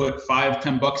show. Put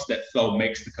 $5-10 that Phil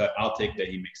makes the cut. I'll take that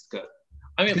he makes the cut.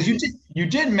 I mean, because you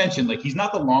did mention like he's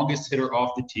not the longest hitter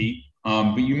off the tee,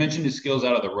 but you mentioned his skills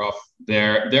out of the rough.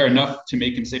 They're enough to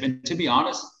make him safe. And to be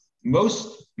honest,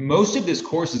 most of this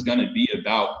course is going to be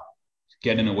about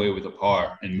getting away with a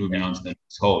par and moving on to the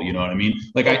next hole. You know what I mean?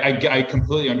 Like I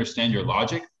completely understand your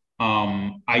logic.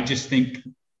 I just think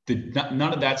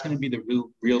none of that's going to be the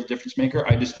real difference maker.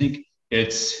 I just think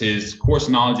it's his course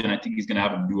knowledge, and I think he's going to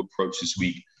have a new approach this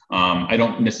week. I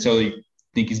don't necessarily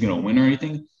think he's going to win or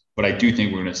anything, but I do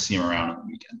think we're going to see him around on the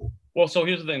weekend. Well, so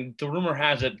here's the thing. The rumor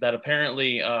has it that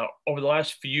apparently over the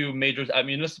last few majors at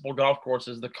municipal golf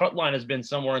courses, the cut line has been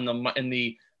somewhere in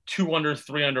the 2 under,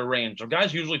 3 under range. So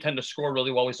guys usually tend to score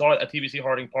really well. We saw it at TPC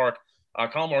Harding Park.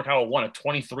 Colin Morikawa won at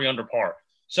 23 under par.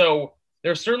 So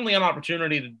there's certainly an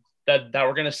opportunity that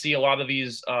we're going to see a lot of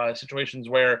these situations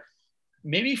where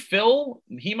maybe Phil,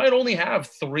 he might only have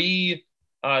three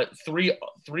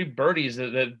birdies,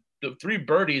 the 3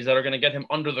 birdies that are going to get him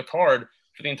under the card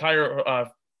for the entire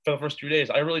for the first 2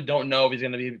 days. I really don't know if he's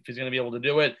going to be able to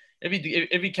do it. If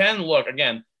he can, look,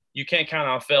 again, you can't count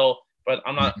on Phil, but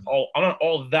I'm not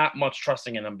all that much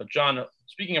trusting in him. But John,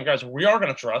 speaking of guys we are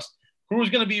going to trust, who's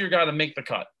going to be your guy to make the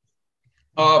cut?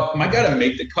 My guy to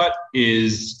make the cut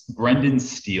is Brendan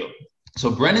Steele.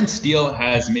 So Brendan Steele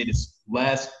has made his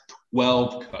last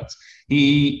 12 cuts.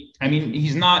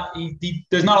 There's not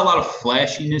a lot of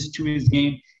flashiness to his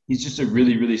game. He's just a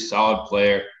really, really solid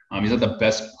player. He's not the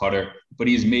best putter, but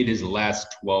he's made his last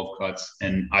 12 cuts,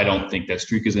 and I don't think that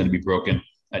streak is going to be broken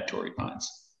at Torrey Pines.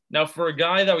 Now, for a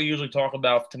guy that we usually talk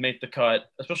about to make the cut,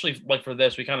 especially like for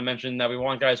this, we kind of mentioned that we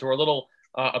want guys who are a little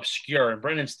obscure, and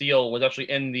Brendan Steele was actually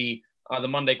in the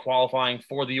Monday qualifying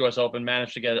for the U.S. Open,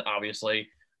 managed to get it, obviously.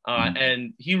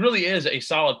 And he really is a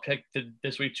solid pick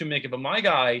this week to make it. But my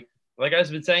guy, like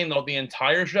I've been saying though the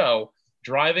entire show,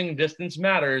 driving distance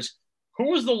matters.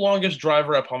 Who was the longest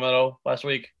driver at Palmetto last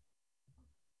week?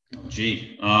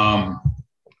 I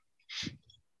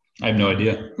have no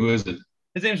idea. Who is it?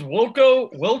 His name's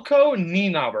Wilco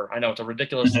Nienaber. I know it's a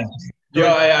ridiculous.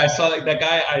 Yeah, I saw that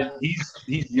guy.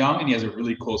 He's young and he has a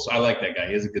really cool. So I like that guy.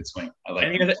 He has a good swing. I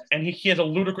like. He has a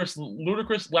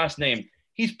ludicrous last name.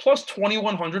 He's plus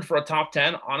 2,100 for a top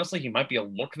 10. Honestly, he might be a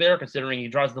look there considering he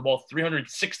drives the ball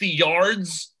 360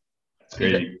 yards. That's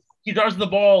crazy. He drives the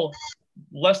ball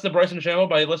less than Bryson DeChambeau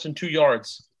by less than 2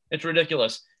 yards. It's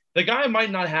ridiculous. The guy might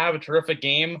not have a terrific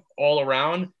game all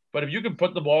around, but if you can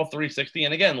put the ball 360,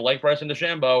 and again, like Bryson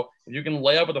DeChambeau, if you can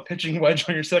lay up with a pitching wedge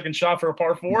on your second shot for a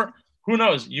par 4, who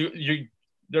knows?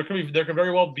 There could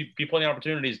very well be plenty of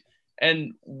opportunities.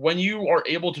 And when you are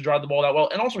able to drive the ball that well,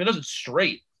 and also he does it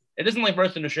straight. It isn't like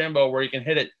Bryson DeChambeau where he can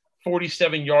hit it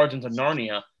 47 yards into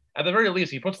Narnia. At the very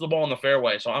least, he puts the ball in the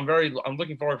fairway. So I'm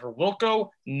looking forward for Wilco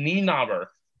Nienaber.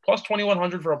 Plus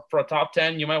 2,100 for a top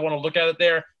 10. You might want to look at it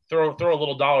there. Throw a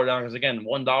little dollar down because, again,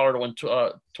 $1 to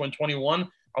win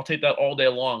 21. I'll take that all day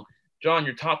long. John,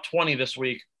 your top 20 this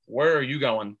week, where are you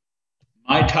going?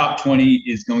 My top 20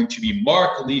 is going to be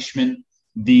Mark Leishman,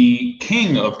 the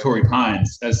king of Torrey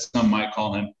Pines, as some might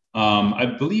call him. I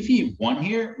believe he won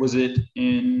here. Was it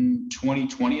in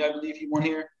 2020? I believe he won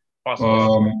here.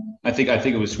 Possibly. I think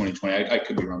it was 2020. I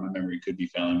could be wrong. My memory could be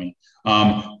failing me.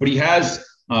 But he has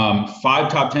 5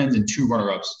 top 10s and 2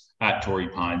 runner-ups at Torrey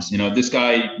Pines. This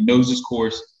guy knows his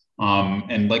course.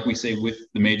 And like we say with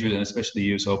the majors and especially the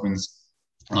U.S. Opens,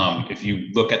 if you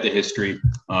look at the history,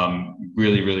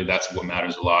 really, really, that's what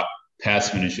matters a lot.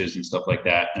 Pass finishes and stuff like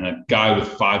that. And a guy with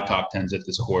 5 top 10s at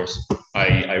this course,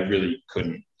 I really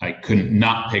couldn't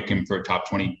not pick him for a top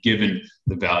 20 given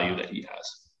the value that he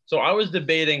has. So I was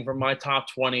debating for my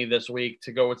top 20 this week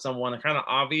to go with someone kind of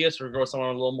obvious or go with someone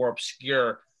a little more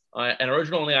obscure. And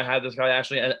originally I had this guy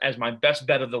actually as my best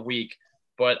bet of the week,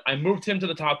 but I moved him to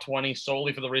the top 20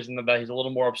 solely for the reason that he's a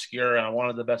little more obscure. And I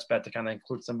wanted the best bet to kind of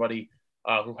include somebody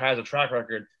who has a track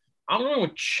record. I'm going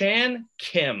with Chan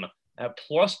Kim at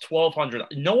plus 1,200.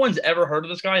 No one's ever heard of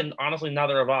this guy, and honestly,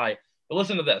 neither have I. But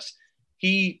listen to this.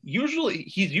 He's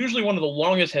usually one of the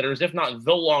longest hitters, if not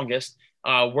the longest,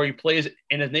 where he plays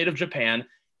in his native Japan.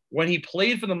 When he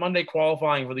played for the Monday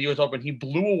qualifying for the U.S. Open, he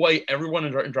blew away everyone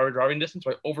in driving distance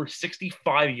by over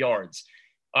 65 yards.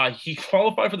 He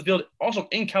qualified for the field also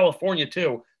in California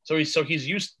too, so he's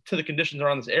used to the conditions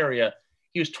around this area.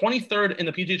 He was 23rd in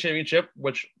the PGA Championship,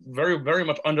 which very, very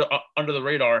much under the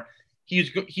radar.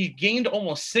 He gained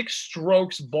almost 6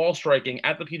 strokes ball striking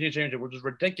at the PGA Championship, which is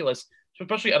ridiculous,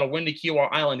 especially at a windy Kiawah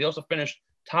Island. He also finished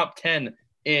top 10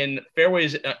 in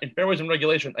fairways and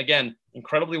regulation. Again,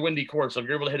 incredibly windy course, so if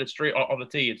you're able to hit it straight off the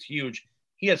tee, it's huge.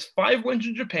 He has 5 wins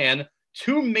in Japan,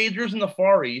 2 majors in the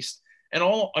Far East, and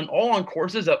all on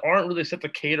courses that aren't really set to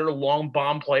cater to long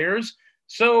bomb players.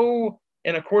 So,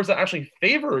 in a course that actually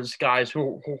favors guys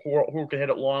who can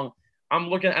hit it long, I'm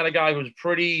looking at a guy who's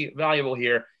pretty valuable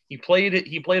here. He played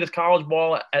his college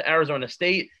ball at Arizona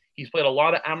State. He's played a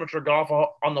lot of amateur golf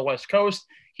on the West Coast.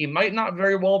 He might not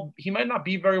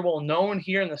be very well known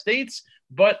here in the States,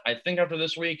 but I think after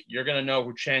this week, you're going to know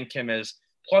who Chan Kim is.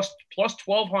 Plus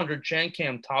 1,200 Chan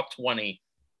Kim top 20.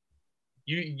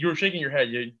 You're shaking your head.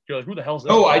 You're like, who the hell's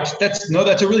that?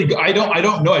 That's a really good. I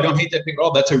don't know. I don't hate that pick at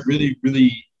all. That's a really,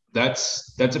 really,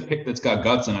 that's a pick that's got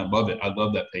guts, and I love it. I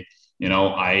love that pick.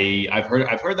 I've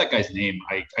heard that guy's name.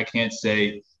 I can't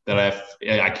say that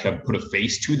I can put a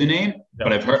face to the name,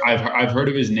 but I've heard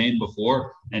of his name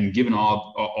before, and given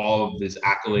all of his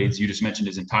accolades, you just mentioned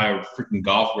his entire freaking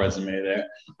golf resume there.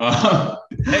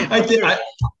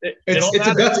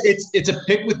 It's a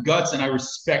pick with guts, and I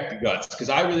respect guts because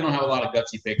I really don't have a lot of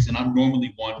gutsy picks, and I'm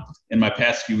normally one. In my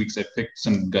past few weeks, I've picked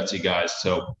some gutsy guys,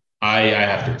 so I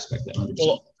have to respect that 100%.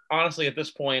 Well, honestly, at this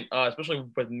point, especially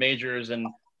with majors and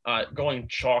going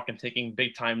chalk and taking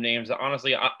big time names.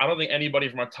 Honestly, I don't think anybody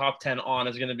from our top 10 on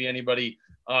is going to be anybody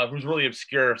who's really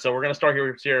obscure. So we're going to start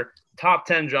here. Top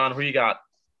 10, John, who you got?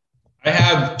 I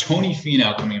have Tony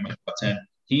Finau coming in my top 10.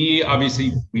 He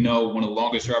obviously, we know, one of the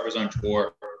longest drivers on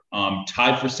tour,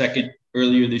 tied for second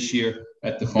earlier this year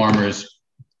at the Farmers.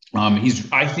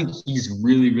 I think he's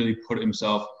really, really put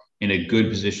himself in a good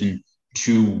position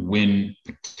to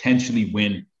potentially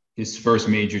win his first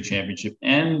major championship,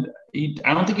 and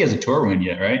I don't think he has a tour win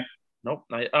yet, right? Nope.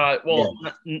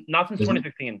 Not since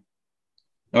 2015.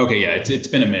 Okay, yeah, it's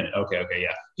been a minute. Okay,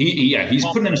 yeah. He's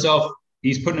putting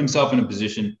himself in a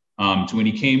position to when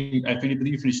he came. I believe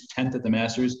he finished 10th at the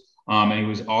Masters, and he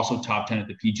was also top 10 at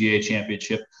the PGA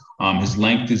Championship. His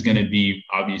length is going to be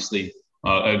obviously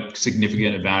a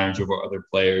significant advantage over other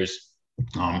players.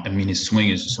 His swing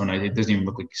is just so nice. It doesn't even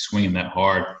look like he's swinging that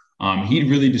hard. He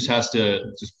really just has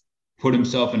to just put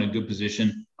himself in a good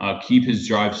position, keep his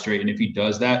drive straight. And if he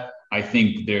does that, I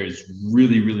think there's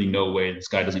really, really no way this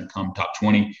guy doesn't come top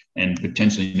 20 and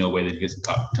potentially no way that he gets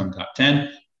to come top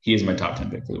 10. He is my top 10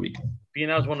 pick for the week.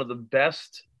 Finau is one of the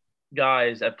best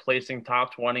guys at placing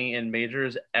top 20 in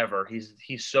majors ever.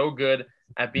 He's so good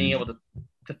at being able to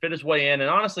fit his way in.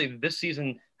 And honestly, this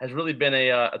season has really been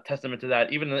a testament to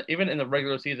that. Even in the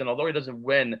regular season, although he doesn't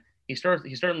win, he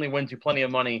certainly wins you plenty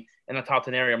of money in the top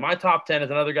 10 area. My top 10 is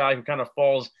another guy who kind of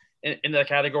falls into that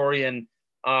category. And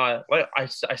like I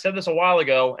said this a while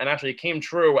ago, and actually it came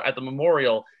true at the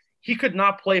Memorial. He could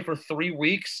not play for 3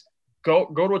 weeks, go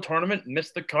to a tournament,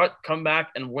 miss the cut, come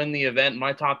back and win the event.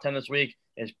 My top 10 this week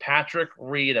is Patrick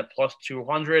Reed at plus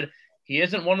 200. He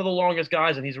isn't one of the longest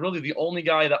guys, and he's really the only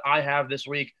guy that I have this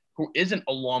week who isn't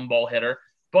a long ball hitter.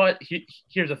 But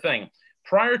here's the thing.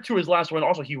 Prior to his last win,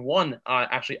 also he won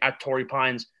actually at Torrey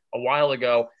Pines a while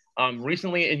ago.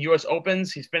 Recently in U.S.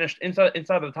 Opens, he's finished inside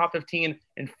of the top 15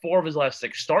 in 4 of his last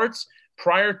 6 starts.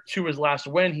 Prior to his last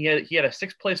win, he had a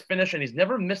 6th place finish, and he's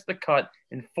never missed the cut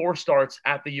in 4 starts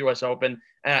at the U.S. Open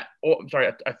at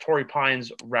Torrey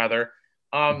Pines rather.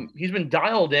 He's been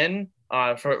dialed in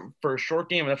for a short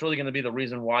game, and that's really going to be the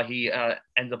reason why he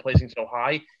ends up placing so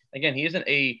high. Again, he isn't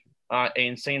a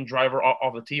insane driver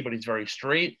off the tee, but he's very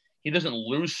straight. He doesn't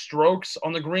lose strokes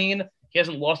on the green. He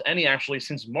hasn't lost any actually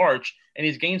since March, and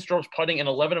he's gained strokes putting in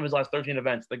 11 of his last 13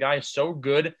 events. The guy is so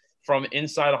good from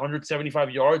inside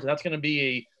 175 yards, and that's going to be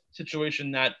a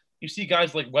situation that you see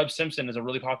guys like Webb Simpson is a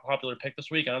really popular pick this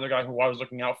week. Another guy who I was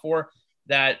looking out for,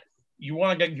 that you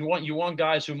want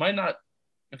guys who might not,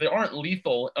 if they aren't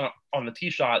lethal on the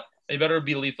tee shot, they better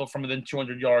be lethal from within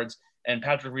 200 yards. And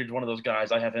Patrick Reed is one of those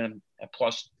guys. I have him at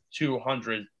plus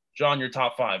 200. John, your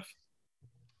top 5.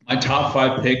 My top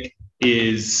 5 pick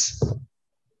is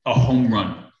a home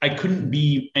run. I couldn't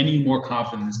be any more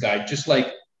confident in this guy. Just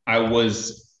like I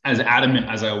was as adamant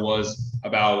as I was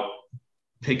about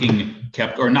picking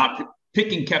Koepka, or not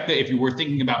picking Koepka if you were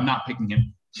thinking about not picking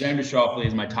him. Xander Schauffele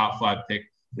is my top 5 pick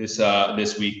this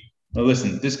week. Now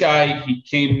listen, this guy, we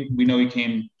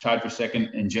came tied for second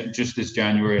in just this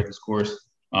January at this course.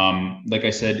 Like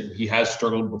I said, he has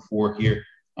struggled before here.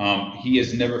 He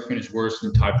has never finished worse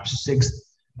than tied for 6th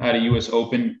at a U.S.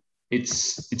 Open.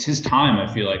 It's his time,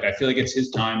 I feel like. It's his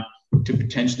time to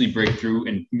potentially break through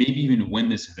and maybe even win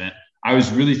this event. I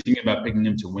was really thinking about picking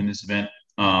him to win this event.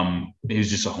 He was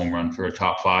just a home run for a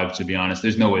top 5, to be honest.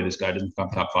 There's no way this guy doesn't come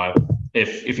top 5.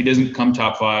 If he doesn't come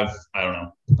top 5, I don't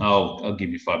know. I'll give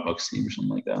you $5 Steve or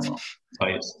something like that. I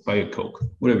don't know. Buy a Coke,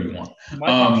 whatever you want.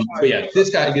 But yeah, this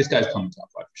guy's coming top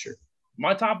 5 for sure.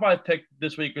 My top 5 pick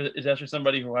this week is actually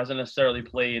somebody who hasn't necessarily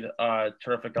played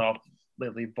terrific golf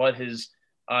lately, but his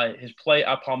play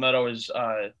at Palmetto is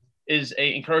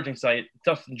a encouraging sight.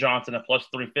 Dustin Johnson at plus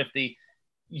 350.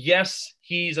 Yes,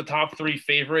 he's a top 3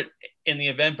 favorite in the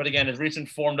event, but again, his recent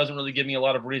form doesn't really give me a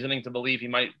lot of reasoning to believe he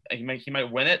might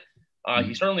win it.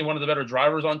 He's certainly one of the better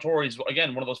drivers on tour. He's,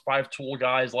 again, one of those 5-tool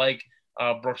guys like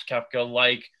Brooks Koepka,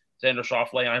 like Xander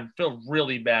Schauffele. I feel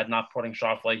really bad not putting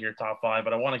Schauffele here top 5,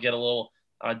 but I want to get a little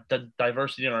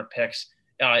diversity in our picks.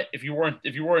 If you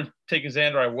weren't taking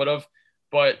Xander, I would have.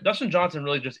 But Dustin Johnson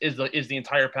really just is the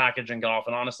entire package in golf,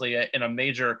 and honestly,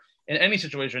 in any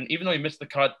situation, even though he missed the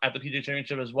cut at the PGA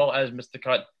Championship as well as missed the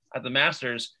cut at the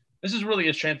Masters, this is really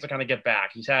his chance to kind of get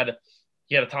back. He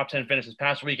had a top 10 finish this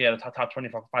past week. He had a top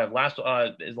 25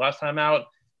 his last time out.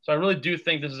 So I really do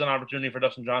think this is an opportunity for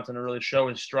Dustin Johnson to really show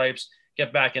his stripes,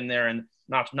 get back in there, and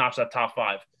notch that top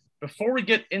 5. Before we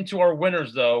get into our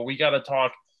winners, though, we got to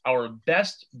talk our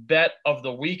best bet of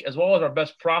the week as well as our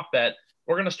best prop bet.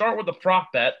 We're going to start with the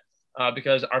prop bet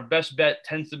because our best bet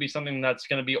tends to be something that's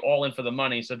going to be all in for the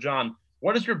money. So, John,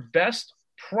 what is your best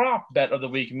prop bet of the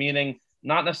week? Meaning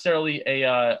not necessarily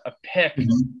a pick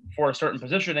for a certain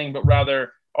positioning, but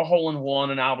rather a hole-in-one,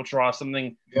 an albatross,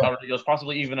 something ridiculous,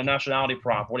 possibly even a nationality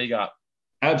prop. What do you got?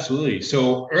 Absolutely.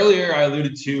 So earlier I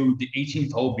alluded to the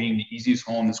 18th hole being the easiest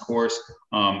hole in this course.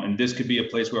 And this could be a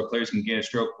place where players can get a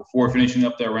stroke before finishing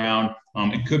up their round.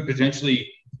 It could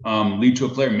potentially lead to a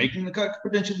player making the cut,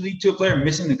 could potentially lead to a player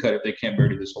missing the cut if they can't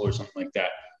birdie this hole or something like that.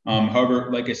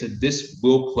 However, like I said, this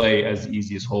will play as the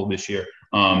easiest hole this year.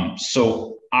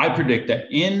 So I predict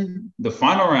that in the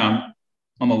final round,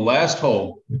 on the last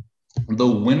hole, the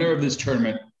winner of this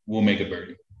tournament will make a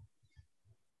birdie.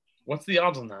 What's the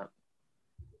odds on that?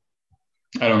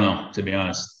 I don't know, to be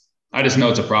honest. I just know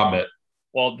it's a prop bet.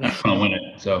 Well, I'm going to win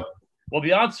it. So. Well,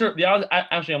 the odds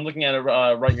actually, I'm looking at it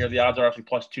right here. The odds are actually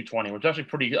plus 220, which is actually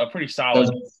pretty solid.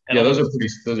 Those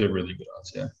are really good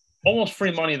odds. Yeah, almost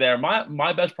free money there.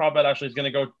 My best prop bet actually is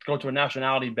going to go to a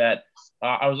nationality bet.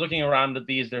 I was looking around at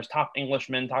these. There's top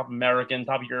Englishman, top American,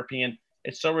 top European.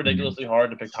 It's so ridiculously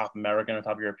hard to pick top American or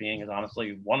top European because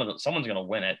honestly, someone's going to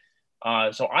win it.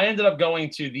 So I ended up going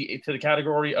to the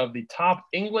category of the top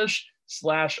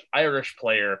English/Irish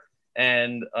player.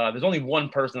 And there's only one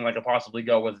person that I could possibly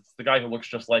go with. It's the guy who looks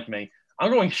just like me.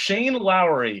 I'm going Shane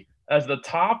Lowry as the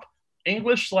top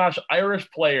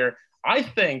English/Irish player. I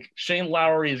think Shane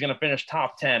Lowry is going to finish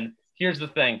top 10. Here's the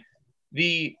thing.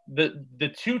 The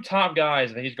two top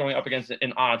guys that he's going up against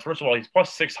in odds, first of all, he's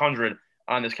plus 600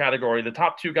 on this category. The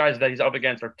top two guys that he's up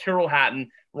against are Tyrrell Hatton,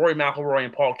 Rory McIlroy,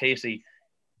 and Paul Casey.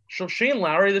 So Shane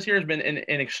Lowry this year has been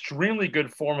in extremely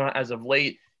good form as of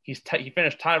late. He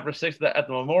finished tied for 6th at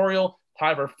the Memorial,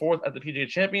 tied for 4th at the PGA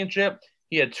Championship.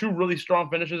 He had 2 really strong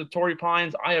finishes at Torrey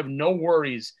Pines. I have no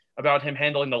worries about him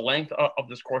handling the length of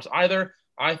this course either.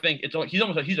 I think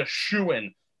he's a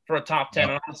shoo-in for a top 10.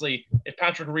 And honestly, if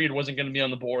Patrick Reed wasn't going to be on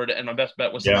the board and my best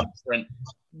bet was something different,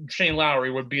 Shane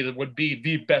Lowry would be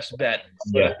the best bet.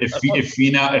 Yeah, if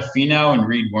Finau and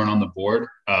Reed weren't on the board,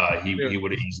 he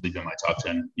would have easily been my top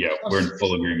 10. Yeah, we're in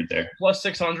full agreement there. Plus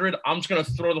 600. I'm just gonna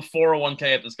throw the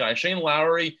 401k at this guy, Shane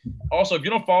Lowry. Also, if you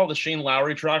don't follow the Shane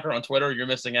Lowry tracker on Twitter, you're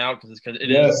missing out because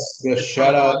it is. Yes,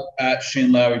 shout out at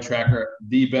Shane Lowry tracker,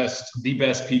 the best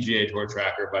PGA Tour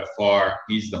tracker by far.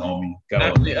 He's the homie.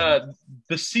 Actually,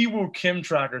 the Siwoo Kim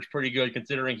tracker is pretty good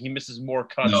considering he misses more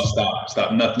cuts. No,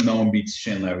 stop. Nothing. No one beats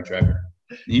Shane Lowry tracker.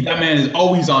 That man is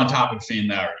always on top of Shane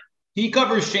Lowry. He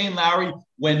covers Shane Lowry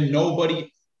when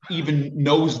nobody even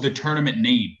knows the tournament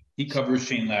name. He covers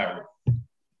Shane Lowry.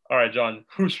 All right, John,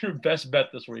 who's your best bet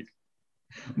this week?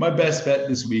 My best bet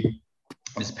this week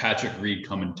is Patrick Reed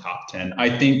coming top 10. I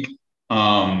think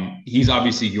he's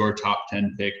obviously your top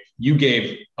 10 pick. You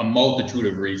gave a multitude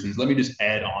of reasons. Let me just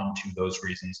add on to those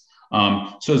reasons.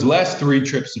 So his last 3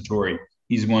 trips to Torrey,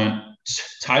 he's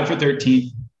tied for 13th,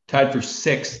 tied for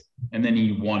 6th, and then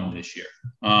he won this year.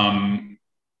 And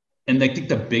I think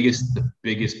the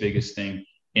biggest thing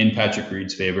in Patrick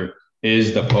Reed's favor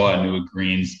is the Poa Annua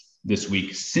greens this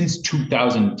week. Since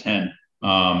 2010,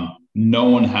 no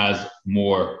one has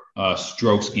more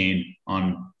strokes gained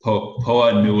on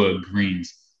Poa Annua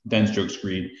greens than strokes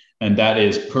gained, and that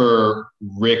is per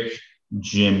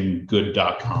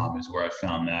rickjimgood.com is where I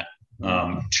found that.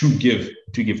 To give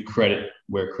credit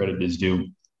where credit is due.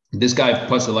 This guy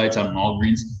puts the lights out on all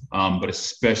greens, but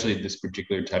especially this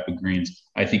particular type of greens.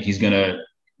 I think he's going to,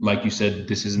 like you said,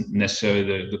 this isn't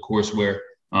necessarily the course where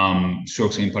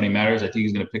strokes and putting matters. I think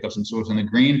he's going to pick up some strokes on the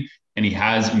green, and he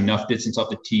has enough distance off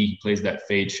the tee. He plays that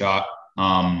fade shot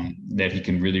that he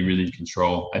can really, really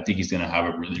control. I think he's going to have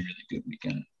a really, really good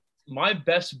weekend. My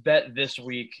best bet this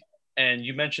week, and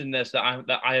you mentioned this, that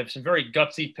I have some very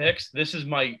gutsy picks. This is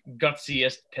my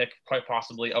gutsiest pick, quite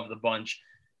possibly, of the bunch.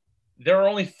 There are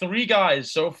only 3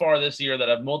 guys so far this year that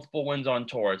have multiple wins on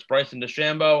tour. It's Bryson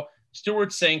DeChambeau, Stewart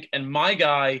Cink, and my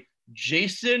guy,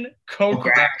 Jason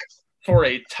Kokrak, for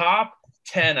a top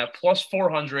 10 at plus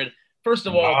 400. First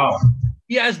of all,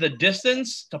 he has the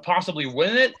distance to possibly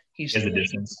win it. He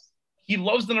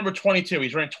loves the number 22.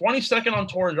 He's ranked 22nd on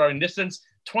tour in driving distance,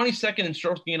 22nd in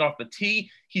strokes gained off the tee.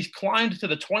 He's climbed to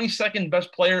the 22nd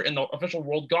best player in the official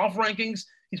world golf rankings.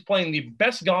 He's playing the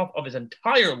best golf of his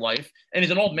entire life, and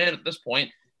he's an old man at this point.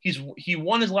 He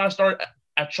won his last start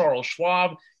at Charles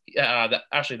Schwab,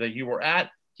 that you were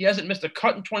at. He hasn't missed a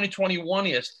cut in 2021.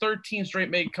 He has 13 straight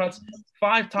made cuts,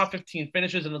 5 top 15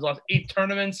 finishes in his last 8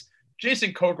 tournaments.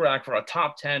 Jason Kokrak for a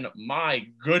top 10. My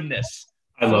goodness.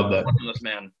 I love that. This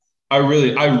man. I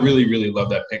really love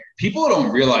that pick. People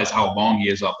don't realize how long he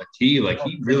is off the tee. Like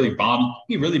he really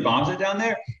bombs it down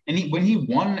there. And when he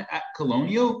won at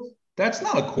Colonial, that's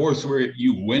not a course where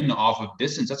you win off of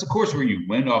distance. That's a course where you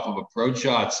win off of approach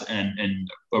shots and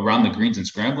around the greens and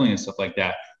scrambling and stuff like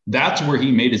that. That's where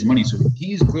he made his money. So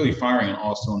he's clearly firing on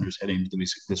all cylinders heading into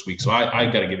this week. So I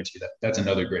got to give it to you. That's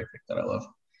another great pick that I love.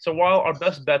 So while our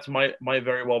best bets might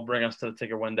very well bring us to the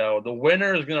ticket window, the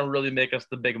winner is going to really make us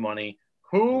the big money.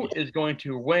 Who is going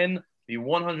to win the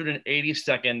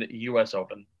 182nd U.S.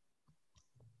 Open?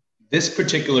 This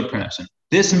particular person,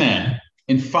 this man,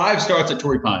 in 5 starts at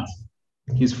Torrey Pines,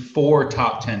 he's 4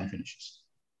 top 10 finishes.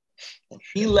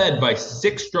 He led by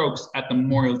 6 strokes at the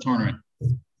Memorial Tournament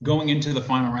going into the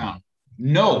final round.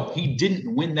 No, he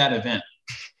didn't win that event.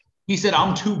 He said,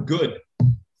 I'm too good.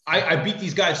 I beat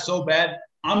these guys so bad,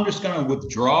 I'm just going to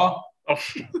withdraw. Oh,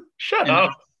 shut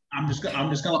up. I'm just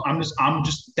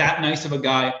that nice of a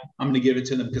guy. I'm going to give it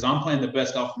to them because I'm playing the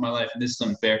best golf of my life, and this is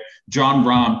unfair. Jon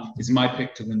Rahm is my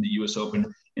pick to win the U.S. Open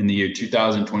in the year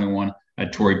 2021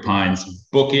 at Torrey Pines.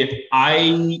 Book it.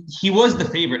 He was the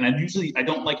favorite, and I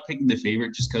don't like picking the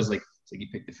favorite just because it's like you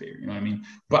pick the favorite, you know what I mean?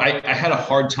 But I had a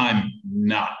hard time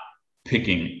not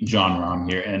picking Jon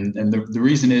Rahm here, and the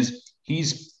reason is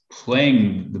he's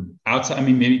playing the outside. I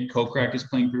mean, maybe Kokrak is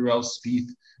playing pretty well. Spieth.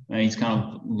 He's kind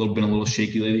of been a little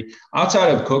shaky lately. Outside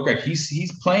of Kokrak,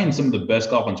 he's playing some of the best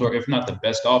golf on tour, if not the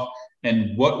best golf.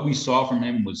 And what we saw from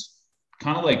him was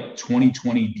kind of like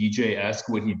 2020 DJ-esque,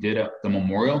 what he did at the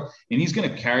Memorial. And he's going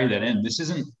to carry that in. This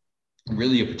isn't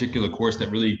really a particular course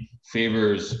that really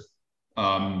favors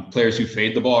players who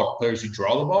fade the ball or players who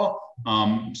draw the ball.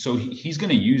 So he's going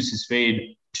to use his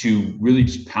fade to really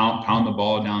just pound the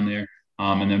ball down there.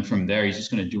 And then from there, he's just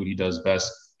going to do what he does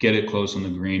best, get it close on the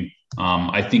green.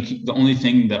 I think the only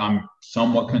thing that I'm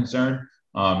somewhat concerned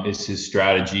is his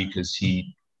strategy, because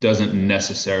he doesn't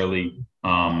necessarily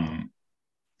come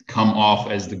off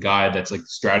as the guy that's like the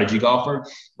strategy golfer.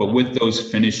 But with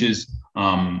those finishes,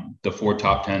 the 4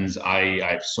 top 10s, I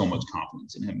have so much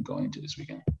confidence in him going into this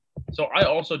weekend. So I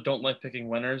also don't like picking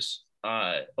winners.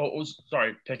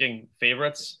 picking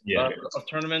favorites Yeah. of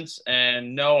tournaments.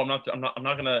 And no, I'm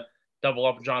not gonna double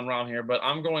up John Rahm here, but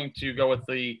I'm going to go with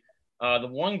the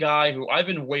one guy who I've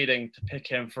been waiting to pick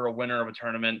him for a winner of a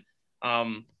tournament.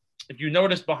 If you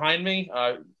notice behind me,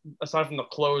 aside from the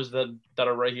clothes that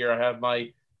are right here, I have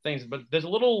my things, but there's a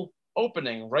little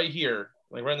opening right here,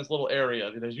 like right in this little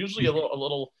area. There's usually a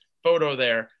little photo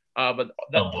there, but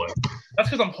that's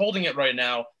because I'm holding it right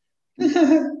now.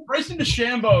 Bryson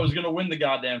DeChambeau is going to win the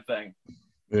goddamn thing.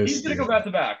 He's going to go back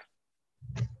to back.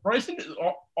 Bryson,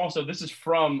 also, this is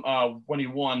from when he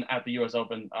won at the U.S.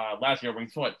 Open last year,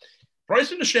 Winged Foot.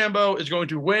 Bryson DeChambeau is going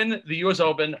to win the U.S.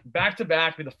 Open back to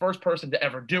back, be the first person to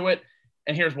ever do it.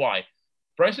 And here's why.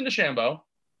 Bryson DeChambeau,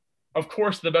 of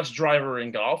course, the best driver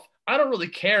in golf. I don't really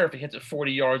care if he hits it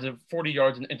 40 yards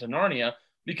into Narnia,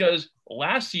 because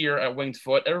last year at Winged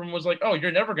Foot, everyone was like, oh,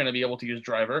 you're never going to be able to use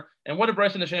driver. And what did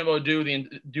Bryson DeChambeau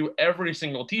do every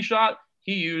single tee shot?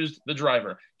 He used the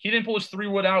driver. He didn't pull his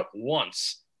 3-wood out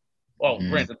once. Well,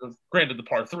 granted the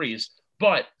par threes,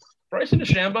 but Bryson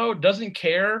DeChambeau doesn't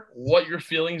care what your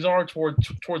feelings are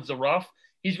towards the rough.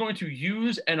 He's going to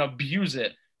use and abuse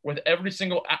it with every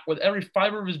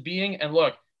fiber of his being. And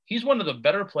look, he's one of the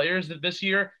better players this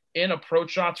year in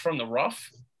approach shots from the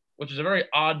rough, which is a very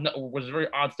odd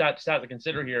stat to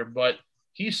consider here. But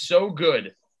he's so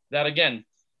good that, again,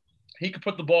 he could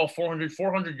put the ball 400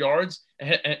 yards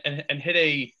and hit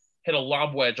a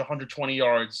lob wedge 120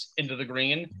 yards into the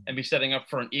green and be setting up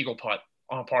for an eagle putt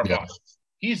on a par 5.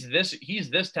 He's this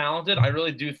talented. I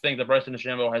really do think that Bryson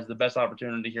DeChambeau has the best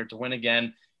opportunity here to win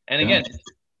again. And again,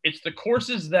 it's the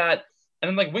courses that,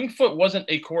 and like Winged Foot wasn't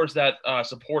a course that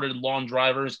supported long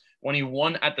drivers. When he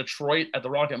won at Detroit at the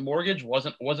Rocket Mortgage,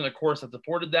 wasn't a course that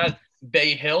supported that.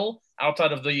 Bay Hill,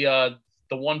 outside of the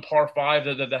one par 5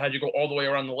 that had you go all the way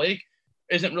around the lake,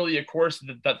 isn't really a course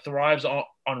that thrives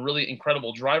on really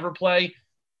incredible driver play.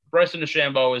 Bryson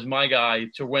DeChambeau is my guy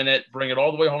to win it, bring it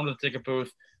all the way home to the ticket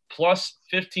booth, plus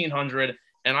 1,500.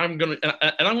 And I'm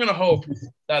gonna hope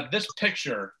that this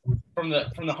picture from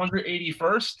the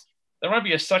 181st, there might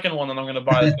be a second one that I'm gonna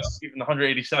buy that's even the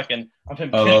 182nd of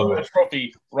him pinning the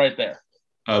trophy right there.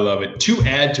 I love it. To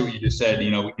add to what you just said,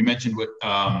 you mentioned what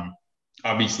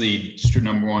obviously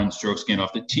number one, strokes gained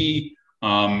off the tee.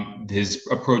 His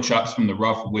approach shots from the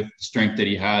rough with the strength that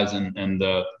he has and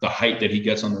the height that he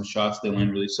gets on those shots, they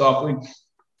land really softly.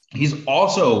 He's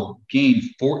also gained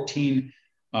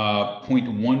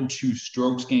 14.12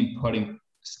 strokes gained putting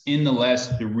in the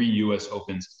last 3 U.S.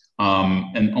 Opens.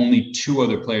 And only 2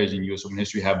 other players in U.S. Open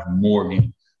history have more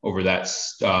gained over that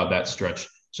stretch.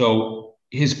 So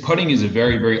his putting is a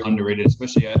very, very underrated,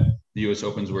 especially at the U.S.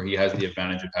 Opens, where he has the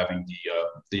advantage of having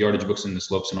the yardage books and the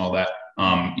slopes and all that.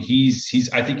 I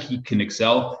think he can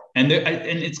excel, and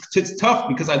it's tough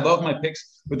because I love my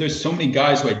picks, but there's so many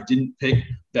guys who I didn't pick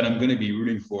that I'm going to be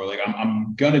rooting for. Like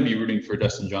I'm going to be rooting for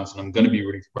Dustin Johnson. I'm going to be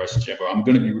rooting for Bryson DeChambeau. I'm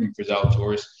going to be rooting for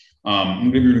Zalatoris.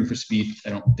 I'm going to be rooting for Spieth.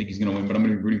 I don't think he's going to win, but I'm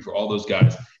going to be rooting for all those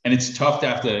guys. And it's tough to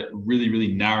have to really,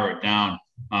 really narrow it down.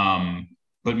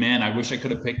 But man, I wish I could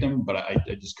have picked him, but I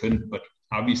just couldn't. But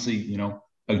obviously,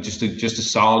 just a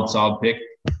solid pick.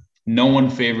 No one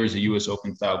favors a U.S.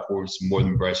 Open style course more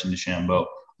than Bryson DeChambeau.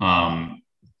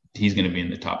 He's going to be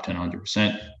in the top 10,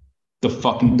 100%. The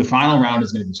final round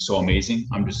is going to be so amazing.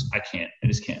 I just can't.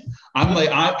 I'm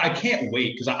like, I can't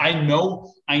wait because I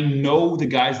know the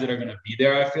guys that are going to be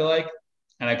there. I feel like,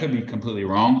 and I could be completely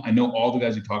wrong. I know all the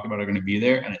guys we talked about are going to be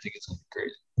there, and I think it's going to be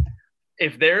crazy.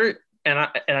 If they're and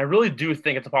I really do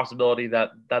think it's a possibility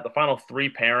that the final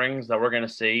 3 pairings that we're going to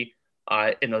see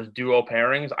in those duo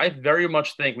pairings, I very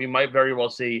much think we might very well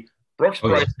see Brooks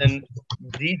Bryson,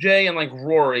 DJ, and like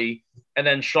Rory, and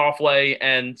then Schauffele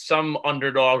and some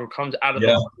underdog who comes out of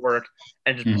the work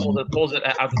and just pulls it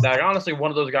out the bag. Honestly,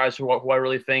 one of those guys who I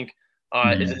really think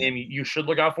is a name you should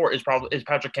look out for is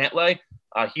Patrick Cantlay.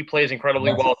 He plays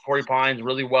incredibly well at Torrey Pines,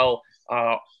 really well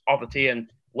off the tee, and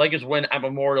like his win at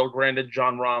Memorial. Granted,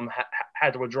 John Rahm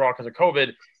had to withdraw because of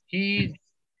COVID.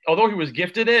 Although he was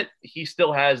gifted it, he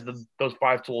still has those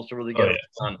 5 tools to really get it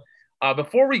done.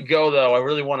 Before we go, though, I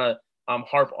really want to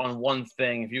harp on one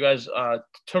thing. If you guys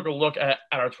took a look at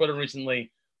our Twitter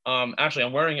recently, actually,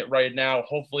 I'm wearing it right now.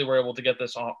 Hopefully, we're able to get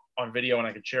this on video and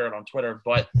I can share it on Twitter.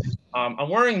 But I'm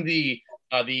wearing the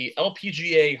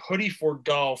LPGA hoodie for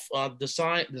golf,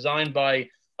 designed by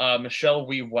Michelle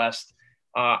Wee West.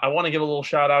 I want to give a little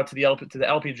shout out to the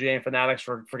LPGA and Fanatics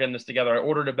for getting this together. I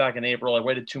ordered it back in April. I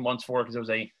waited 2 months for it because it was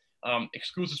a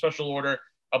exclusive special order.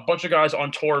 A bunch of guys on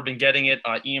tour have been getting it.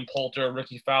 Ian Poulter,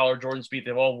 Ricky Fowler, Jordan Spieth,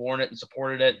 they've all worn it and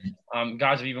supported it.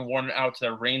 Guys have even worn it out to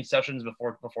their rain sessions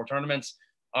before tournaments.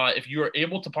 If you're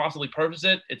able to possibly purchase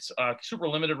it, it's super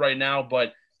limited right now, but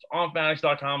it's on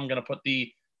Fanatics.com. I'm going to put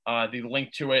the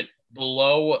link to it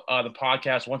below the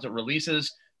podcast once it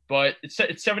releases. But it's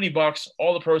 $70.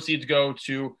 All the proceeds go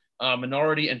to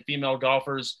minority and female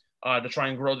golfers to try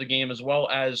and grow the game, as well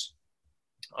as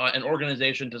an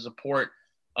organization to support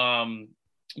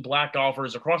Black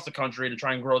golfers across the country to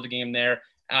try and grow the game there.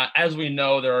 As we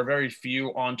know, there are very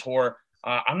few on tour.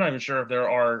 I'm not even sure if there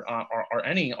are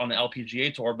any on the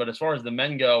LPGA tour, but as far as the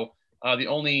men go, the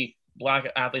only Black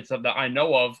athletes that I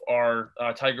know of are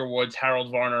Tiger Woods,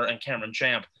 Harold Varner, and Cameron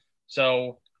Champ.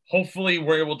 So hopefully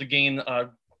we're able to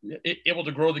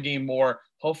grow the game more.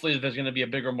 Hopefully there's going to be a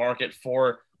bigger market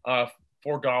for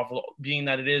golf, being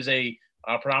that it is a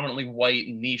predominantly white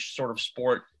niche sort of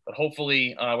sport. But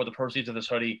hopefully with the proceeds of this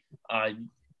hoodie,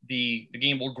 the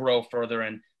game will grow further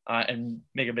and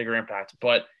make a bigger impact.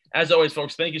 But as always,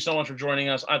 folks, thank you so much for joining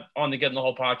us on the Get in the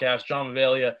Hole podcast. John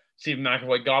Mavalia, Stephen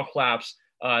McAvoy, golf claps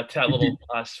to that little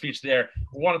speech there.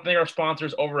 We want to thank our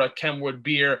sponsors over at Kenwood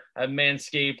Beer, at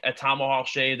Manscaped, at Tomahawk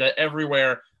Shades, at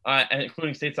everywhere, and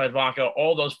including Stateside Vodka,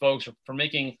 all those folks for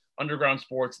making Underground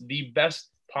Sports the best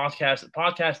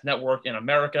podcast network in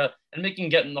America, and making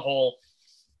Get in the Hole,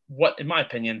 what, in my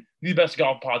opinion, the best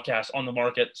golf podcast on the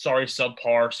market. Sorry,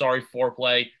 subpar. Sorry,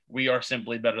 foreplay. We are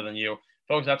simply better than you.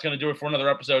 Folks, that's going to do it for another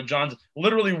episode. John's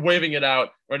literally waving it out,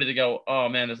 ready to go. Oh,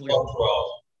 man. The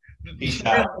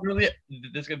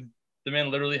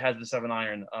man literally has the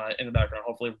 7-iron in the background.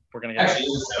 Hopefully, we're going to get it.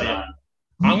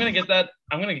 I'm going to get that.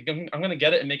 I'm going to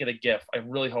get it and make it a GIF. I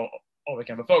really hope I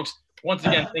can. But, folks, once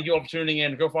again, thank you all for tuning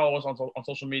in. Go follow us on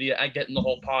social media at Get in the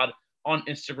Hole Pod on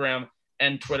Instagram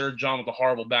and Twitter. John with the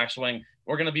horrible backswing.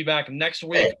 We're going to be back next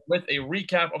week with a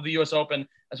recap of the U.S. Open,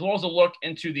 as well as a look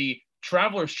into the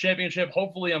Travelers Championship.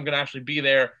 Hopefully, I'm going to actually be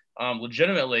there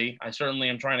legitimately. I certainly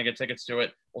am trying to get tickets to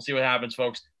it. We'll see what happens,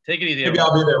 folks. Take it easy. Maybe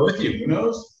I'll be there with you. Who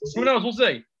knows? Who knows? We'll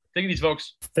see. Take it easy,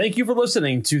 folks. Thank you for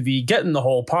listening to the Get in the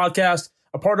Hole podcast,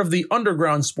 a part of the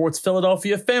Underground Sports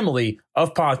Philadelphia family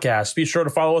of podcasts. Be sure to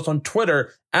follow us on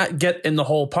Twitter at Get in the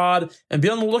Hole Pod, and be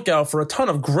on the lookout for a ton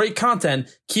of great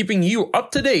content keeping you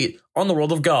up to date on the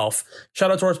world of golf.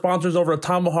 Shout out to our sponsors over at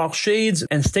Tomahawk Shades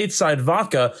and Stateside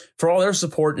Vodka for all their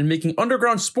support in making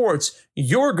Underground Sports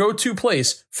your go-to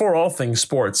place for all things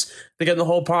sports. The Get in the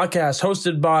Hole podcast,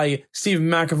 hosted by Stephen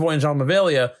McAvoy and John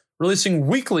Mavalia, releasing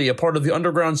weekly, a part of the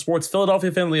Underground Sports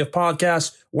Philadelphia family of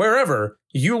podcasts, wherever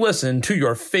you listen to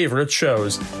your favorite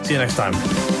shows. See you next time.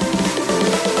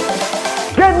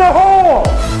 Get in the hole!